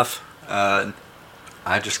 Fair enough.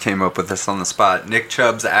 I just came up with this on the spot. Nick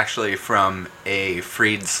Chubb's actually from a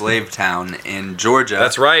freed slave town in Georgia.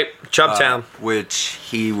 That's right, Chubbtown. Which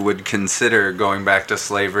he would consider going back to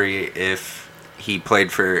slavery if he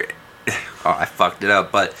played for... Oh, I fucked it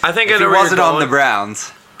up, but I think if he wasn't on the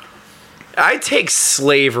Browns... I take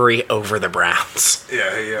slavery over the Browns.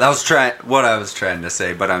 Yeah. That was what I was trying to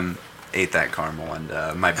say, but ate that caramel and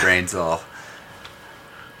my brain's all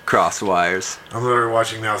cross wires. I'm literally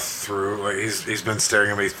watching now through, like, he's been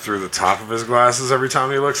staring at me through the top of his glasses every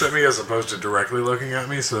time he looks at me, as opposed to directly looking at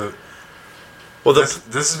me. So, well, this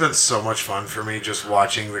has been so much fun for me just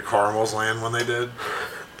watching the caramels land when they did.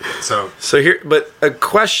 So here, but a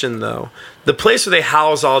question though: the place where they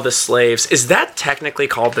house all the slaves, is that technically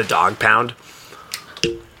called the dog pound?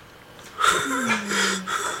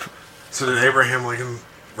 So did Abraham Lincoln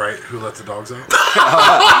write "Who Let the Dogs Out"?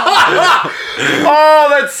 Oh,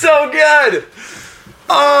 that's so good!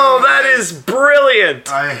 Oh, that is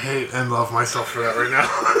brilliant! I hate and love myself for that right now.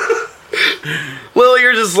 Lil,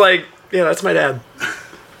 you're just like, yeah, that's my dad.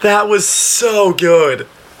 That was so good.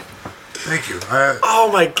 Thank you.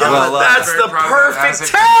 Oh my god, that's the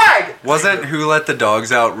perfect tag! Wasn't "Who Let the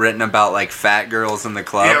Dogs Out" written about like fat girls in the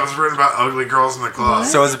club? Yeah, it was written about ugly girls in the club.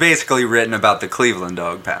 So it's basically written about the Cleveland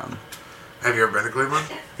Dog Pound. Have you ever been to Cleveland?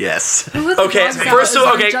 Yes. Okay,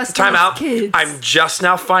 time out. Kids. I'm just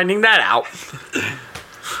now finding that out.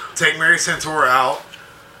 Take Mary Santora out.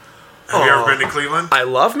 Have you ever been to Cleveland? I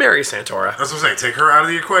love Mary Santora. That's what I'm saying. Take her out of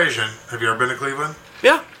the equation. Have you ever been to Cleveland?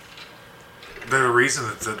 Yeah. They're the reason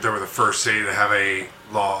that they were the first city to have a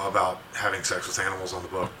law about having sex with animals on the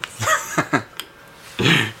book.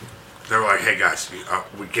 They were like, hey guys,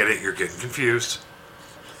 we get it, you're getting confused,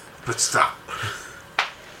 but stop.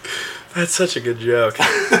 That's such a good joke.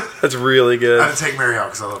 That's really good. I had to take Mary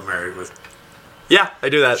out because I love Mary. Yeah, I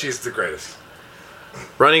do that. She's the greatest.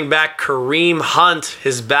 Running back Kareem Hunt,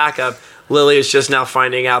 his backup. Lily is just now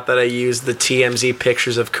finding out that I used the TMZ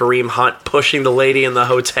pictures of Kareem Hunt pushing the lady in the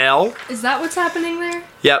hotel. Is that what's happening there?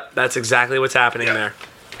 Yep, that's exactly what's happening there.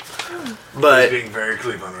 But being very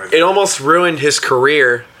Cleveland right it almost ruined his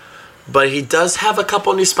career, but he does have a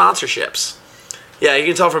couple new sponsorships. Yeah, you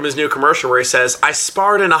can tell from his new commercial where he says, I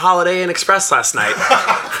sparred in a Holiday Inn Express last night.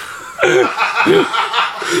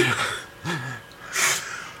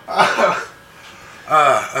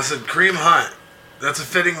 I said Kareem Hunt. That's a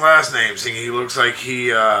fitting last name, seeing he looks like he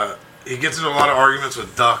gets into a lot of arguments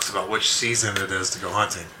with ducks about which season it is to go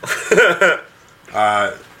hunting.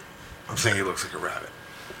 I'm saying he looks like a rabbit.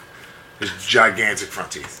 His gigantic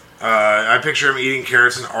front teeth. I picture him eating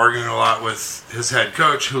carrots and arguing a lot with his head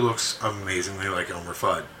coach, who looks amazingly like Elmer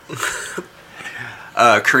Fudd.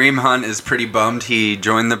 Kareem Hunt is pretty bummed he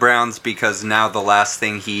joined the Browns because now the last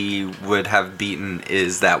thing he would have beaten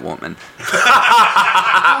is that woman.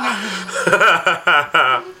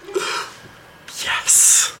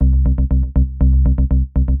 Yes.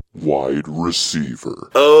 Wide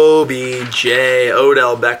receiver. OBJ,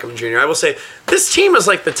 Odell Beckham Jr. I will say, this team is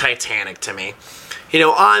like the Titanic to me. You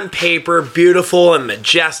know, on paper, beautiful and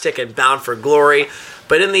majestic and bound for glory.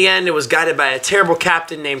 But in the end, it was guided by a terrible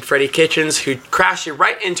captain named Freddie Kitchens who crashed it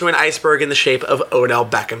right into an iceberg in the shape of Odell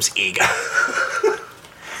Beckham's ego.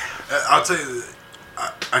 I'll tell you,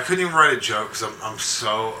 I couldn't even write a joke because I'm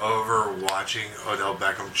so over watching Odell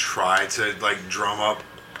Beckham try to like drum up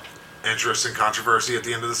interest and controversy at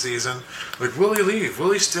the end of the season. Like, will he leave?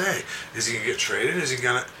 Will he stay? Is he going to get traded? Is he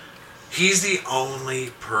going to... He's the only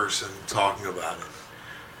person talking about it.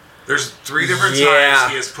 There's 3 different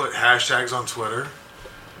times he has put hashtags on Twitter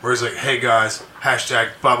where he's like, hey guys, hashtag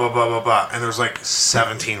blah, blah, blah, blah, blah. And there's like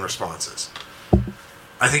 17 responses.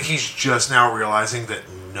 I think he's just now realizing that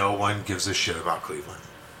no one gives a shit about Cleveland.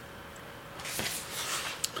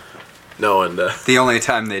 No one The only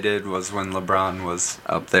time they did was when LeBron was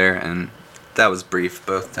up there, and that was brief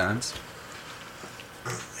both times.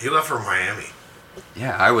 He left for Miami.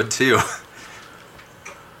 Yeah, I would too.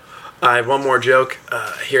 I have one more joke.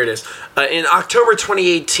 Here it is. In October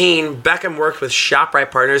 2018, Beckham worked with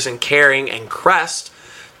ShopRite partners in Caring and Crest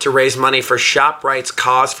to raise money for ShopRite's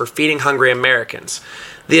cause for feeding hungry Americans.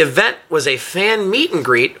 The event was a fan meet and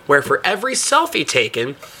greet where for every selfie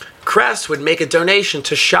taken, Crest would make a donation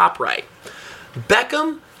to ShopRite.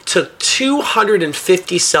 Beckham took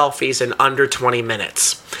 250 selfies in under 20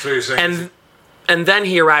 minutes. So you're saying... And then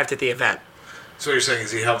he arrived at the event. So you're saying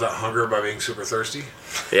is he helped out hunger by being super thirsty?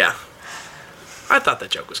 Yeah. I thought that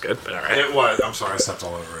joke was good, but all right. It was. I'm sorry, I stepped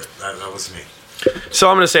all over it. That was me. So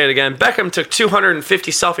I'm going to say it again. Beckham took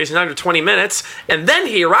 250 selfies in under 20 minutes, and then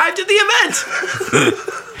he arrived at the event.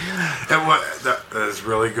 That is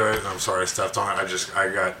really good. I'm sorry I stepped on it. I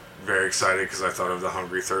got very excited because I thought of the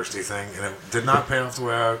hungry, thirsty thing, and it did not pay off the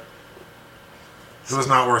way I... It was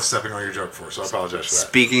not worth stepping on your joke for, so I apologize for that.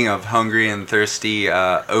 Speaking of hungry and thirsty,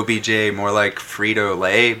 OBJ more like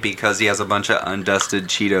Frito-Lay because he has a bunch of undusted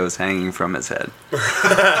Cheetos hanging from his head.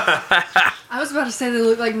 I was about to say they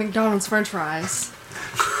look like McDonald's French fries.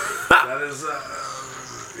 That is,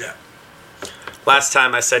 yeah. Last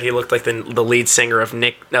time I said he looked like the lead singer of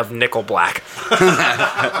Nickelback.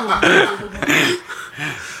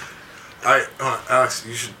 Alex,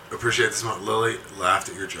 you should appreciate this moment. Lily laughed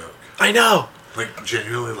at your joke. I know. Like,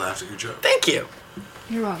 genuinely laughed at your joke. Thank you.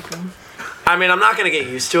 You're welcome. I mean, I'm not going to get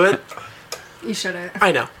used to it. You shouldn't.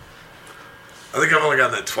 I know. I think I've only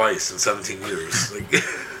gotten that twice in 17 years. Like,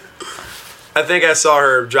 I think I saw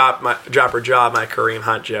her drop my Kareem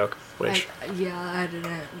Hunt joke, which... I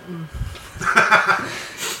didn't.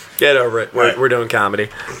 Get over it. We're doing comedy.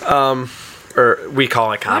 Or we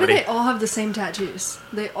call it comedy. Why do they all have the same tattoos?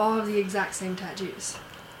 They all have the exact same tattoos.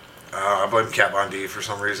 I blame Kat Von D for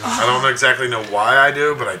some reason. I don't exactly know why I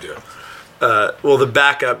do, but I do. Well, the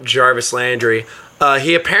backup, Jarvis Landry,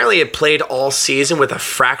 he apparently had played all season with a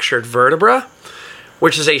fractured vertebra,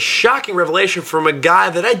 which is a shocking revelation from a guy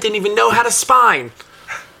that I didn't even know had a spine.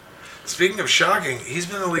 Speaking of shocking, he's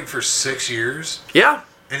been in the league for 6 years. Yeah.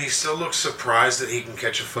 And he still looks surprised that he can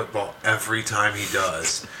catch a football every time he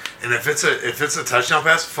does. And if it's a touchdown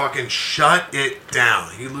pass, fucking shut it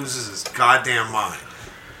down. He loses his goddamn mind.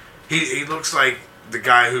 He looks like the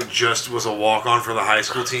guy who just was a walk-on for the high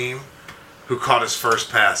school team who caught his first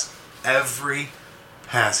pass. Every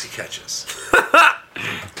pass he catches.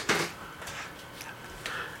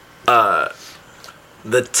 How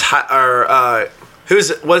do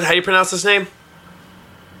you pronounce his name?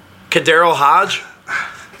 Kaderil Hodge?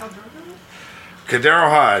 Kaderil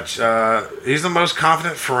Hodge. He's the most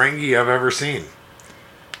confident Ferengi I've ever seen.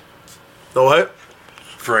 The what?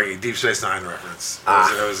 Ferengi, Deep Space Nine reference.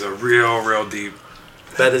 It was a real deep...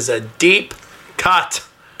 That is a deep cut.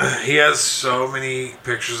 He has so many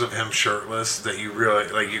pictures of him shirtless that you really...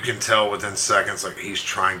 Like, you can tell within seconds, like, he's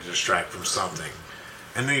trying to distract from something.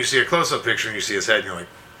 And then you see a close-up picture and you see his head and you're like,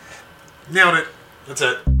 nailed it. That's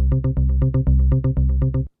it.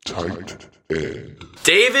 Tight end.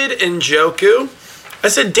 David Njoku. I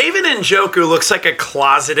said David Njoku looks like a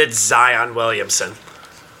closeted Zion Williamson.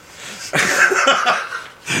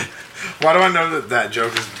 Why do I know that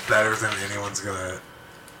joke is better than anyone's gonna...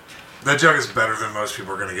 That joke is better than most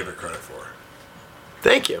people are gonna give it credit for.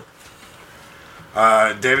 Thank you.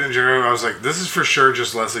 David Njoku, I was like, this is for sure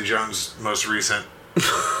just Leslie Jones' most recent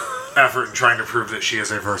effort in trying to prove that she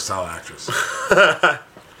is a versatile actress.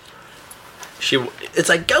 It's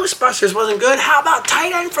like Ghostbusters wasn't good. How about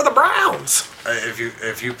tight end for the Browns?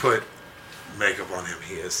 If you put makeup on him,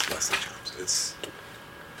 he is Leslie Jones. It's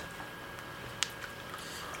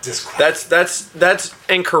that's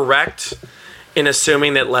incorrect in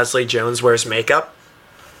assuming that Leslie Jones wears makeup.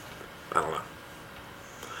 I don't know.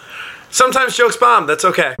 Sometimes jokes bomb. That's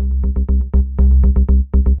okay.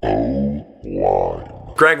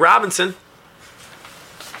 Greg Robinson.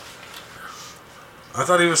 I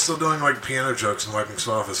thought he was still doing like piano jokes and wiping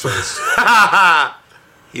sweat off his face.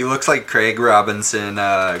 He looks like Craig Robinson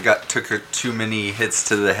took too many hits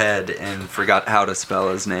to the head and forgot how to spell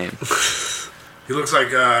his name. He looks like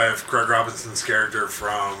if Craig Robinson's character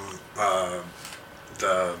from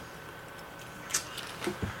the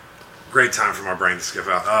great time for my brain to skip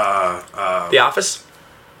out. The Office?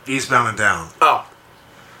 Eastbound and Down. Oh.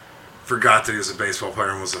 Forgot that he was a baseball player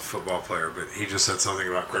and was a football player, but he just said something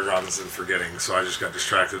about Craig Robinson forgetting, so I just got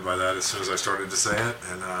distracted by that as soon as I started to say it.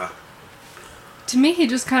 And to me, he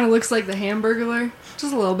just kind of looks like the Hamburglar.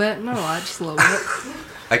 Just a little bit. Not a lot, just a little bit.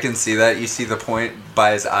 I can see that. You see the point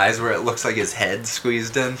by his eyes where it looks like his head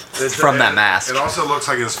squeezed in? It's from that mask. It also looks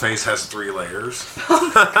like his face has 3 layers.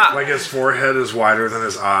 Like his forehead is wider than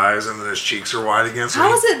his eyes, and then his cheeks are wide again. So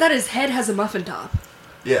How is it that his head has a muffin top?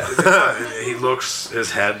 Yeah.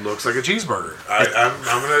 His head looks like a cheeseburger.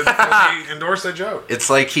 I'm going to endorse that joke.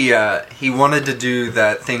 It's like he wanted to do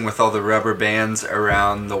that thing with all the rubber bands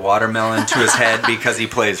around the watermelon to his head because he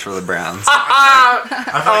plays for the Browns.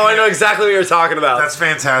 I know exactly what you're talking about. That's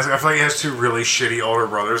fantastic. I feel like he has 2 really shitty older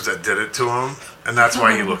brothers that did it to him, and that's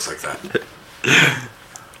why he looks like that.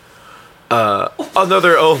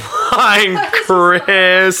 Another O-line,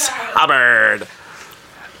 Chris Hubbard.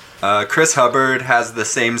 Chris Hubbard has the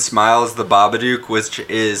same smile as the Babadook, which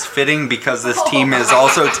is fitting because this team is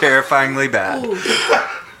also terrifyingly bad.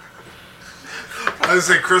 I was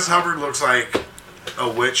say Chris Hubbard looks like a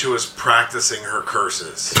witch who is practicing her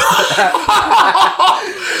curses.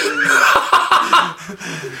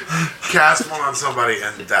 Cast one on somebody,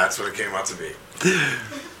 and that's what it came out to be.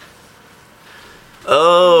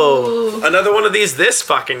 Oh, another one of this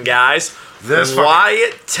fucking guys. This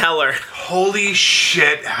Wyatt Teller. Holy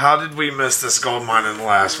shit, how did we miss this gold mine in the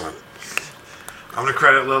last one? I'm going to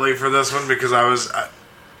credit Lily for this one because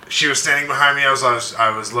she was standing behind me. I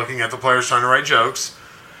was looking at the players trying to write jokes.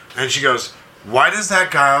 And she goes, why does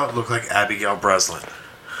that guy look like Abigail Breslin?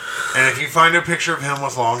 And if you find a picture of him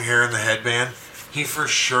with long hair and the headband, he for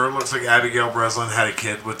sure looks like Abigail Breslin had a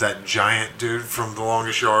kid with that giant dude from The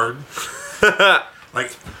Longest Yard.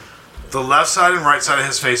 Like, the left side and right side of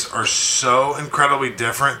his face are so incredibly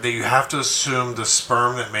different that you have to assume the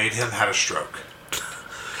sperm that made him had a stroke.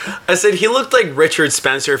 I said he looked like Richard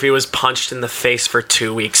Spencer if he was punched in the face for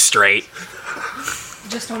 2 weeks straight.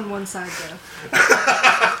 Just on one side, though.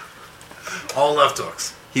 All left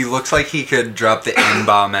hooks. He looks like he could drop the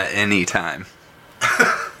N-bomb at any time.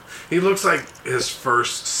 He looks like his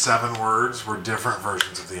first 7 words were different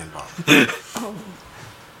versions of the N-bomb. Oh.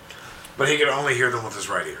 But he could only hear them with his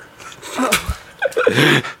right ear.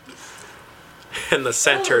 In the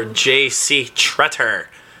center, J.C. Tretter.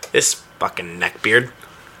 This fucking neckbeard.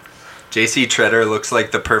 J.C. Tretter looks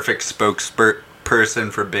like the perfect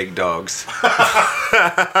spokesperson for big dogs.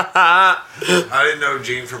 I didn't know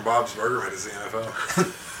Gene from Bob's Burger went to the NFL.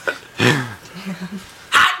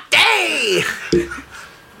 Hot day!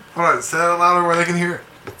 Hold on, say that louder where they can hear it.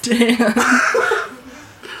 Damn.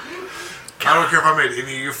 I don't care if I made any of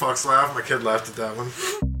you fucks laugh. My kid laughed at that one.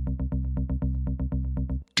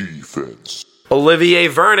 Defense. Olivier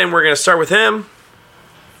Vernon, we're going to start with him.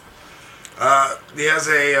 He has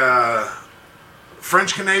a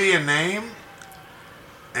French-Canadian name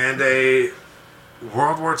and a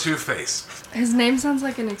World War II face. His name sounds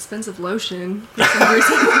like an expensive lotion for some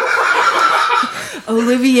reason.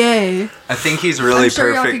 Olivier. I think he's really I'm sure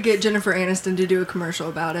perfect. y'all could get Jennifer Aniston to do a commercial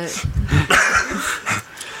about it.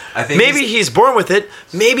 I think Maybe he's born with it.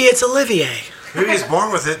 Maybe it's Olivier. Maybe he's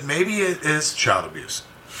born with it. Maybe it is child abuse.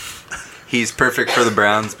 he's perfect for the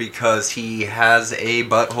Browns because he has a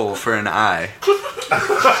butthole for an eye.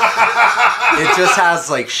 It just has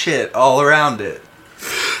like shit all around it.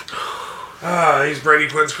 He's Brady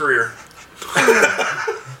Quinn's career.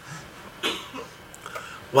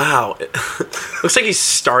 Wow. Looks like he's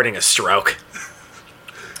starting a stroke.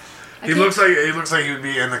 He looks like he would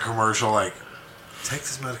be in the commercial like, take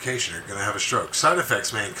this medication, you're gonna have a stroke. Side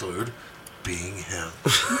effects may include being him.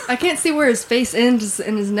 I can't see where his face ends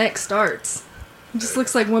and his neck starts. It just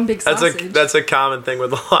looks like one big sausage. That's a common thing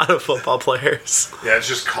with a lot of football players. Yeah, it's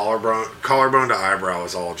just collarbone to eyebrow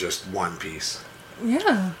is all just one piece.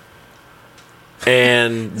 Yeah.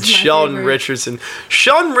 And Sheldon Richardson.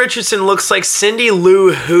 Sheldon Richardson looks like Cindy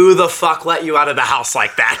Lou. Who the fuck let you out of the house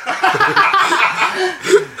like that?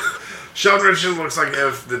 Sheldon Richardson looks like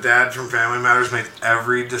if the dad from Family Matters made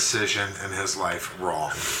every decision in his life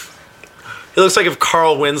wrong. He looks like if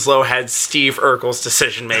Carl Winslow had Steve Urkel's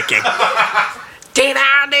decision making. Did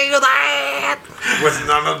I do that? With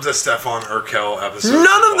none of the Stefan Urkel episodes.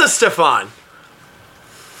 None of the Stefan.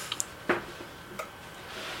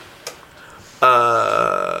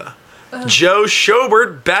 Joe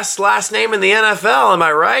Schobert, best last name in the NFL, am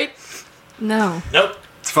I right? No. Nope.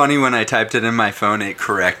 It's funny when I typed it in my phone, it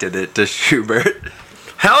corrected it to Schubert.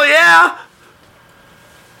 Hell yeah!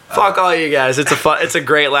 Fuck all you guys. It's a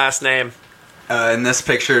great last name. In this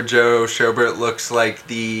picture, Joe Schobert looks like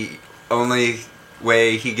the only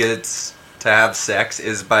way he gets to have sex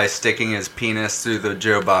is by sticking his penis through the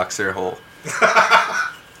Joe Boxer hole.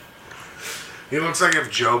 He looks like if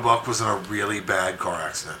Joe Buck was in a really bad car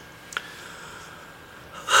accident.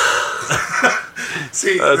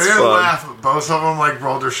 See, That's they didn't fun. laugh, but both of them like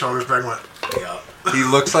rolled their shoulders back and went, yeah. He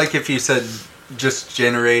looks like if you said just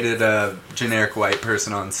generated a generic white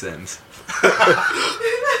person on Sims.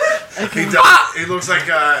 He looks like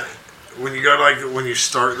when you go to when you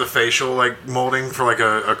start the facial molding for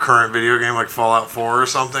a current video game like Fallout 4 or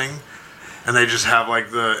something, and they just have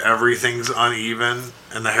the everything's uneven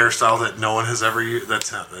and the hairstyle that no one has ever used. That's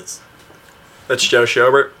him. That's Joe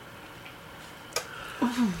Schobert.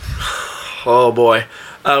 Oh boy.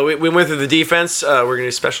 We went through the defense. We're going to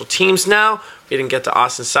do special teams now. We didn't get to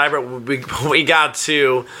Austin Seibert. We got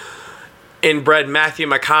to inbred Matthew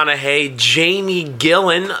McConaughey, Jamie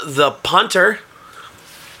Gillen, the punter.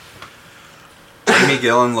 Jamie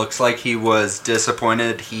Gillen looks like he was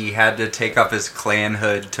disappointed he had to take off his Klan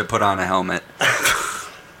hood to put on a helmet.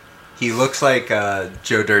 He looks like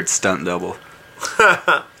Joe Dirt's stunt double.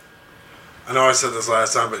 I know I said this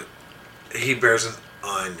last time, but he bears an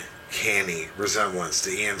uncanny resemblance to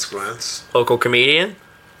Ian Squints. Local comedian.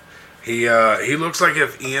 He looks like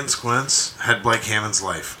if Ian Squints had Blake Hammond's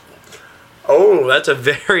life. Oh, that's a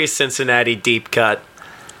very Cincinnati deep cut.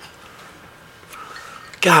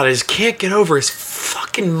 God, I just can't get over his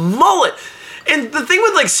fucking mullet. And the thing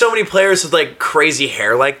with like so many players with like crazy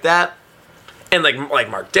hair like that, and like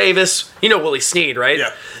Mark Davis, you know Willie Snead, right?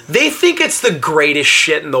 Yeah. They think it's the greatest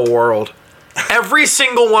shit in the world. Every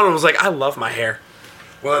single one of them was like, I love my hair.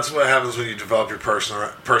 Well, that's what happens when you develop your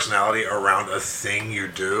personality around a thing you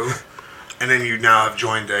do. And then you now have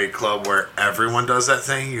joined a club where everyone does that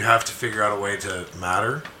thing. You have to figure out a way to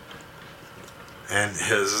matter. And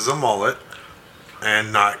his is a mullet.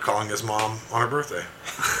 And not calling his mom on her birthday.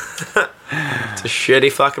 It's a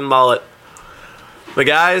shitty fucking mullet. But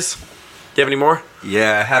guys, do you have any more?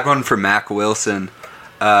 Yeah, I had one for Mac Wilson.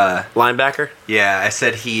 Linebacker? Yeah, I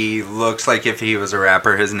said he looks like if he was a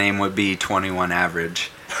rapper, his name would be 21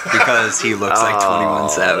 Average. Because he looks like 21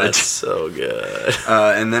 Savage. That's so good.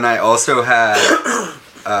 And then I also had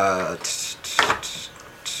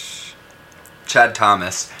Chad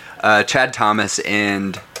Thomas. Chad Thomas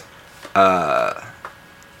and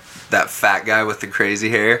that fat guy with the crazy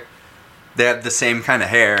hair. They have the same kind of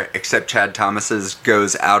hair, except Chad Thomas's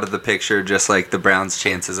goes out of the picture just like the Browns'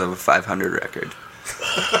 chances of a 500 record.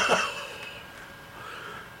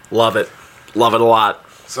 Love it. Love it a lot.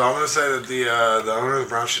 So I'm going to say that the owner of the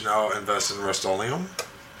Browns should now invest in Rust-Oleum.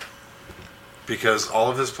 Because all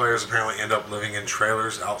of his players apparently end up living in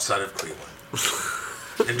trailers outside of Cleveland.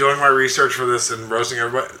 In doing my research for this and roasting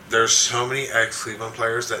everybody, there's so many ex-Cleveland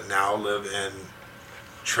players that now live in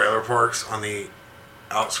trailer parks on the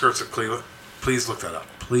outskirts of Cleveland. Please look that up.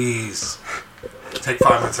 Please. Take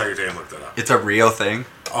 5 minutes out of your day and look that up. It's a real thing.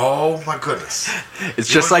 Oh my goodness. It's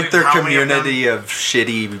just like their community of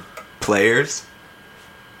shitty players.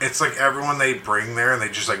 It's like everyone they bring there and they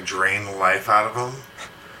just like drain the life out of them.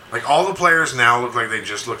 Like all the players now look like they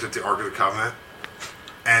just looked at the Ark of the Covenant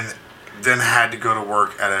and then had to go to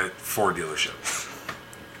work at a Ford dealership.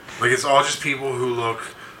 Like it's all just people who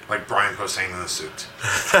look like Brian Posehn in a suit.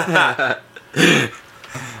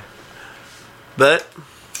 But,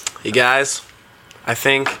 you guys, I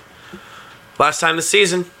think last time this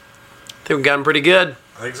season, I think we've gotten pretty good.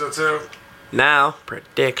 I think so too. Now,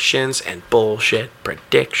 predictions and bullshit.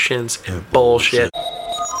 Predictions and bullshit.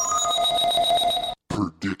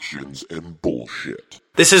 Predictions and bullshit.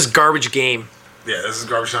 This is garbage game. Yeah, this is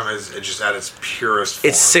garbage time. It's just at its purest form.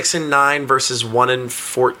 It's 6-9 versus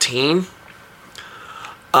 1-14.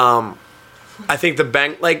 I think the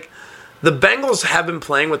Bengals have been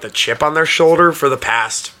playing with a chip on their shoulder for the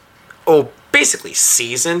past, basically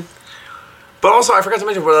season. But also, I forgot to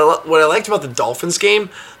mention what I liked about the Dolphins game.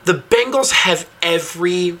 The Bengals have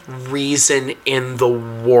every reason in the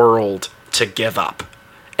world to give up,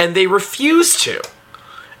 and they refuse to.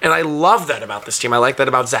 And I love that about this team. I like that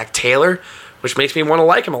about Zach Taylor, which makes me want to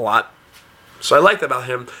like him a lot. So I like that about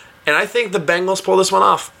him. And I think the Bengals pull this one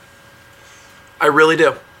off. I really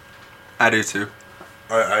do. I do too.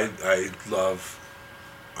 I love.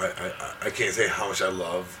 I can't say how much I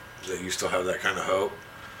love that you still have that kind of hope.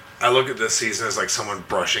 I look at this season as like someone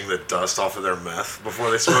brushing the dust off of their meth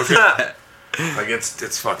before they smoke it. Like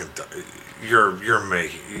it's fucking. You're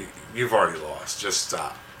making. You've already lost. Just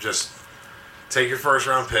stop. Just take your first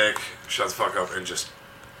round pick. Shut the fuck up and just.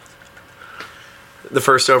 The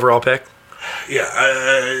first overall pick. Yeah,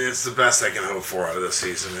 it's the best I can hope for out of this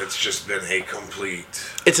season. It's just been a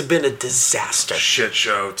complete... It's been a disaster. Shit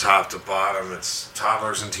show, top to bottom. It's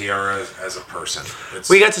toddlers and tiaras as a person.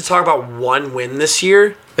 We got to talk about one win this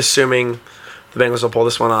year, assuming the Bengals will pull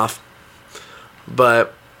this one off.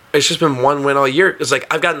 But it's just been one win all year. It's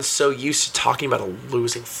like I've gotten so used to talking about a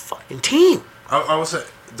losing fucking team. I will say,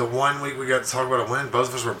 the 1 week we got to talk about a win, both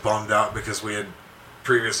of us were bummed out because we had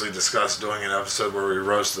previously discussed doing an episode where we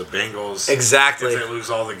roasted the Bengals. Exactly. If they lose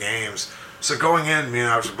all the games. So going in, me and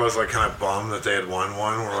I were both like kind of bummed that they had won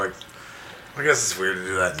one. We're like, I guess it's weird to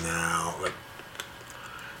do that now.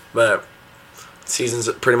 But season's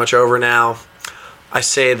pretty much over now. I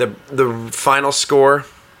say the final score,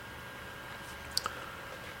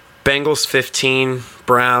 Bengals 15,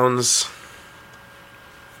 Browns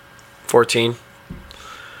 14.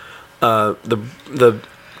 The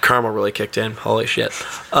Karma really kicked in. Holy shit.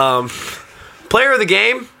 Player of the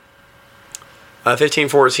game,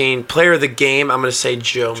 15-14. Player of the game, I'm going to say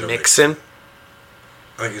Joe Mixon.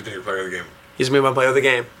 I think he's been your player of the game. He's been my player of the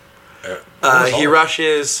game. He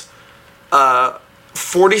rushes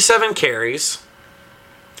 47 carries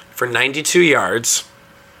for 92 yards,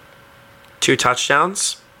 2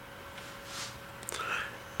 touchdowns.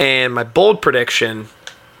 And my bold prediction...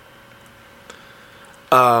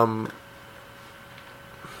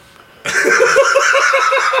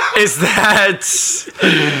 is that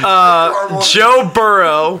Joe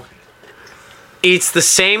Burrow eats the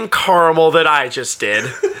same caramel that I just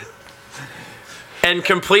did. and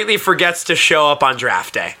completely forgets to show up on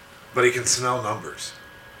draft day. But he can smell numbers.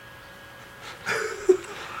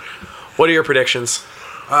 What are your predictions?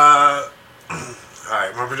 All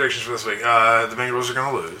right, my predictions for this week. The Bengals are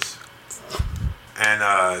going to lose.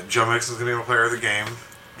 And Joe Mixon's going to be my player of the game.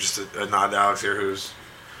 Just a nod to Alex here, who's...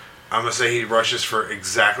 I'm going to say he rushes for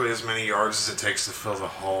exactly as many yards as it takes to fill the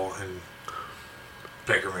hole in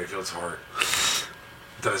Baker Mayfield's heart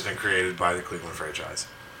that has been created by the Cleveland franchise.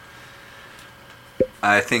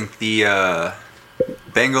 I think the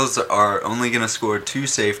Bengals are only going to score 2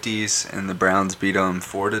 safeties, and the Browns beat them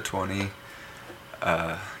 4-20.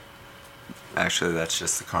 Actually, that's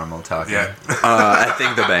just the caramel talking. Yeah. I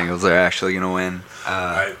think the Bengals are actually going to win.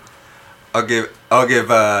 I'll give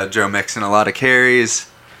Joe Mixon a lot of carries.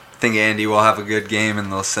 I think Andy will have a good game,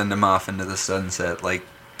 and they'll send him off into the sunset like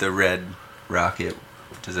the Red Rocket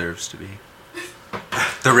deserves to be.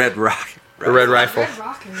 The Red Rocket. The Red Rifle.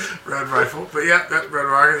 Red Rifle. But yeah, that Red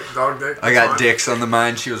Rocket, dog dick. I got dicks on the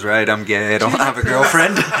mind. She was right. I'm gay. I don't have a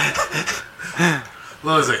girlfriend.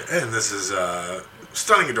 Lily, and this is a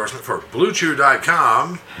stunning endorsement for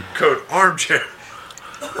BlueChew.com. Code Armchair.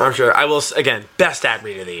 Armchair. I will, again, best ad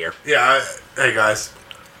read of the year. Yeah, hey guys,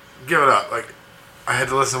 give it up. Like, I had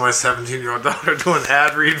to listen to my 17-year-old daughter do an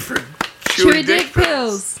ad read for Chewy Dick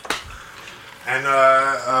Pills. And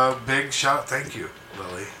a big shout, thank you,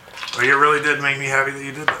 Lily. Like, it really did make me happy that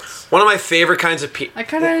you did this. One of my favorite kinds of people... I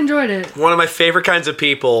kind of enjoyed it. One of my favorite kinds of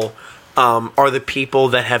people are the people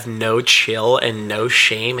that have no chill and no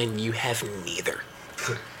shame, and you have neither.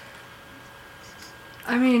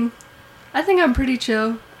 I mean, I think I'm pretty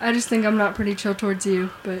chill. I just think I'm not pretty chill towards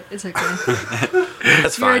you, but it's okay.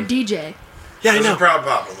 That's You're fine. a DJ. Yeah, I know. I'm a proud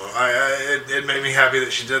papa. It made me happy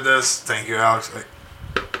that she did this. Thank you, Alex.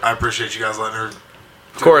 I appreciate you guys letting her do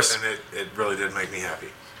Of course. it, and it really did make me happy.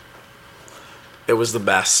 It was the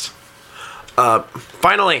best.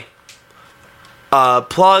 Finally,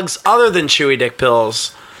 plugs other than Chewy Dick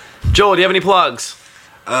Pills. Joel, do you have any plugs?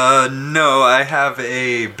 No, I have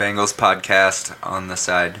a Bengals podcast on the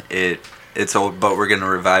side. It's old, but we're gonna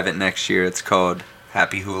revive it next year. It's called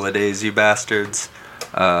Happy Hula Days, you bastards.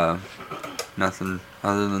 Nothing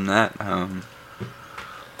other than that.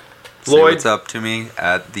 Say Lloyd, what's up to me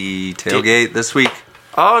at the tailgate this week.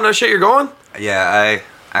 Oh, no shit, you're going? Yeah,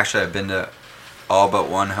 I've been to all but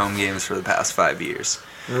one home games for the past 5 years.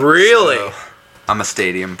 Really? So, I'm a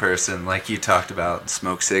stadium person, like you talked about.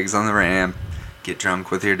 Smoke cigs on the ramp, get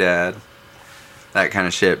drunk with your dad, that kind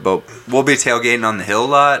of shit. But we'll be tailgating on the Hill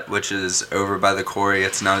lot, which is over by the quarry.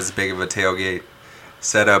 It's not as big of a tailgate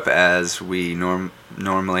setup as we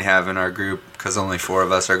normally have in our group, because only 4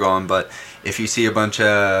 of us are going. But if you see a bunch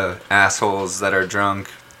of assholes that are drunk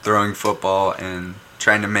throwing football and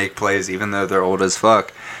trying to make plays, even though they're old as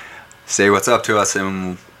fuck, say what's up to us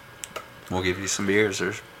and we'll give you some beers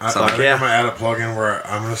or I something. think I'm going to add a plug-in where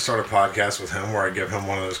I'm going to start a podcast with him where I give him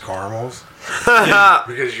one of those caramels.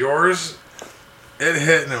 Because yours, it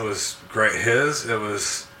hit and it was great. His,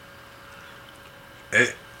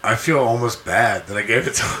 I feel almost bad that I gave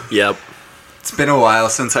it to him. Yep. It's been a while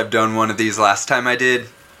since I've done one of these. Last time I did,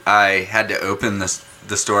 I had to open the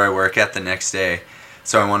store I work at the next day.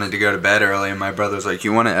 So I wanted to go to bed early, and my brother was like,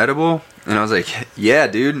 "You want an edible?" And I was like, "Yeah,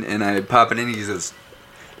 dude." And I pop it in, and he says,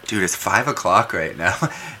 "Dude, it's 5 o'clock right now."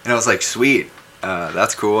 And I was like, "Sweet,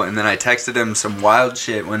 that's cool." And then I texted him some wild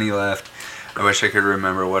shit when he left. I wish I could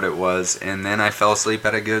remember what it was. And then I fell asleep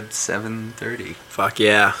at a good 7:30. Fuck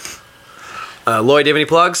yeah. Lloyd, do you have any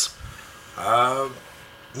plugs? No,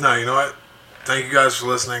 you know what? Thank you guys for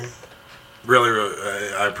listening. Really,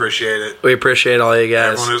 I appreciate it. We appreciate all you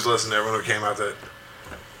guys. Everyone who's listened, everyone who came out that.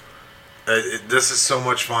 This is so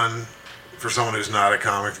much fun for someone who's not a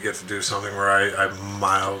comic to get to do something where I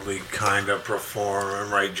mildly kind of perform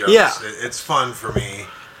and write jokes. Yeah. It's fun for me.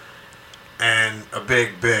 And a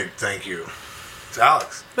big thank you to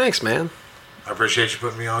Alex. Thanks, man. I appreciate you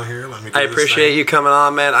putting me on here. Let me do I this appreciate thing. you coming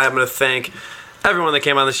on, man. I'm going to thank everyone that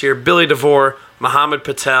came on this year. Billy DeVore, Mohammed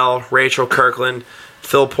Patel, Rachel Kirkland,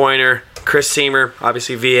 Phil Pointer, Chris Seamer,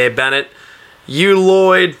 obviously V.A. Bennett, you,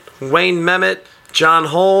 Lloyd, Wayne Memmott, John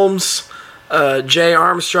Holmes, Jay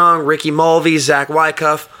Armstrong, Ricky Mulvey, Zach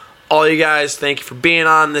Wyckoff. All you guys, thank you for being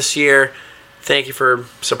on this year. Thank you for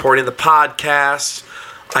supporting the podcast.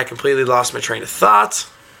 I completely lost my train of thought.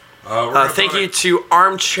 Thank you to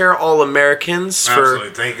Armchair All-Americans for Absolutely.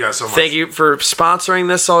 Thank you guys so much. Thank you for sponsoring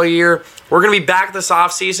this all year. We're going to be back this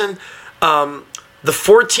off season, the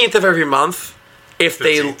 14th of every month. If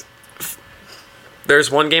 15th.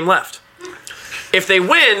 There's one game left. If they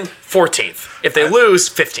win, 14th. If they lose,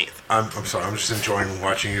 15th. I'm sorry. I'm just enjoying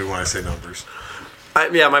watching you when I say numbers.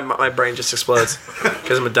 My brain just explodes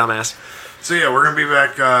because I'm a dumbass. So yeah, we're gonna be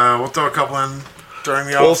back. We'll throw a couple in during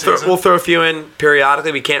the off season. We'll throw a few in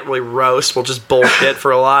periodically. We can't really roast. We'll just bullshit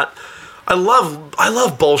for a lot. I love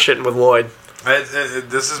bullshitting with Lloyd.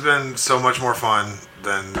 This has been so much more fun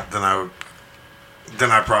than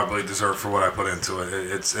I probably deserve for what I put into it.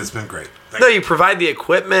 It's been great. No, you provide the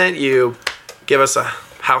equipment. You give us a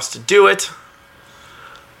house to do it.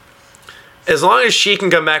 As long as she can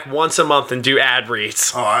come back once a month and do ad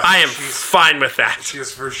reads, I am fine with that. She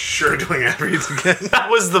is for sure doing ad reads again. That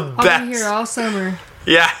was the best. I'll be here all summer.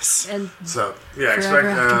 Yes. And so yeah,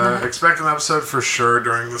 forever expect an episode for sure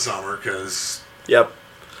during the summer because. Yep.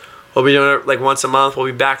 We'll be doing it like once a month. We'll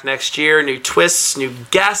be back next year. New twists, new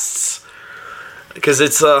guests. Because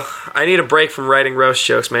it's I need a break from writing roast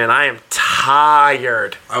jokes, man. I am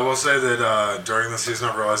tired. I will say that during the season,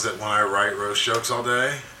 I realized that when I write roast jokes all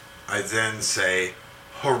day, I then say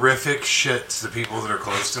horrific shit to the people that are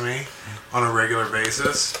close to me on a regular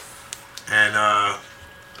basis, and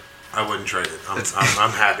I wouldn't trade it.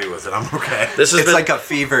 I'm happy with it. I'm okay. It's like a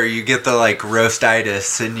fever. You get the like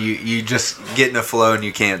roastitis, and you just get in a flow and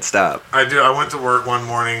you can't stop. I do. I went to work one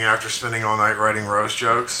morning after spending all night writing roast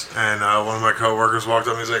jokes, and one of my coworkers walked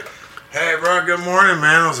up and he's like, "Hey, bro, good morning,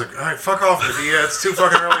 man." I was like, "All right, fuck off, Medea. It's too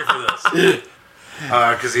fucking early for this."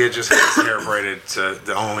 Because he had just had his hair braided to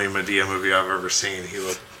the only Medea movie I've ever seen. He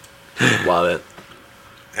looked. Love it.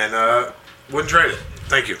 And wouldn't trade it.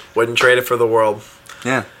 Thank you. Wouldn't trade it for the world.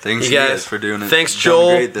 Yeah, thanks you guys for doing it. Thanks, Done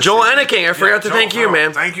Joel. great this Joel season. Enneking. I forgot to thank you,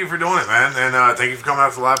 man. Thank you for doing it, man. And thank you for coming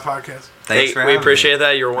out to the live podcast. Thanks for we having appreciate me.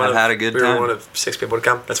 that. You were one I've of had a good we time. were one of 6 people to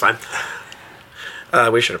come. That's fine.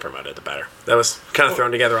 We should have promoted it better. That was kind of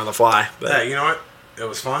thrown together on the fly. But Hey, you know what? It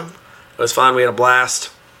was fun. it was fun. We had a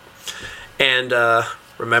blast. And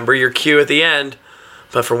remember your cue at the end.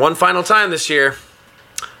 But for one final time this year,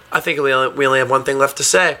 I think we only have one thing left to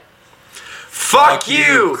say. Fuck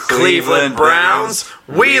you, Cleveland Browns.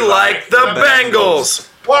 We like the Bengals.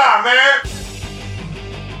 Wow, man.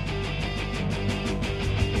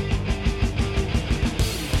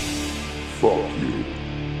 Fuck you.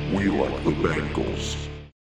 We like the Bengals.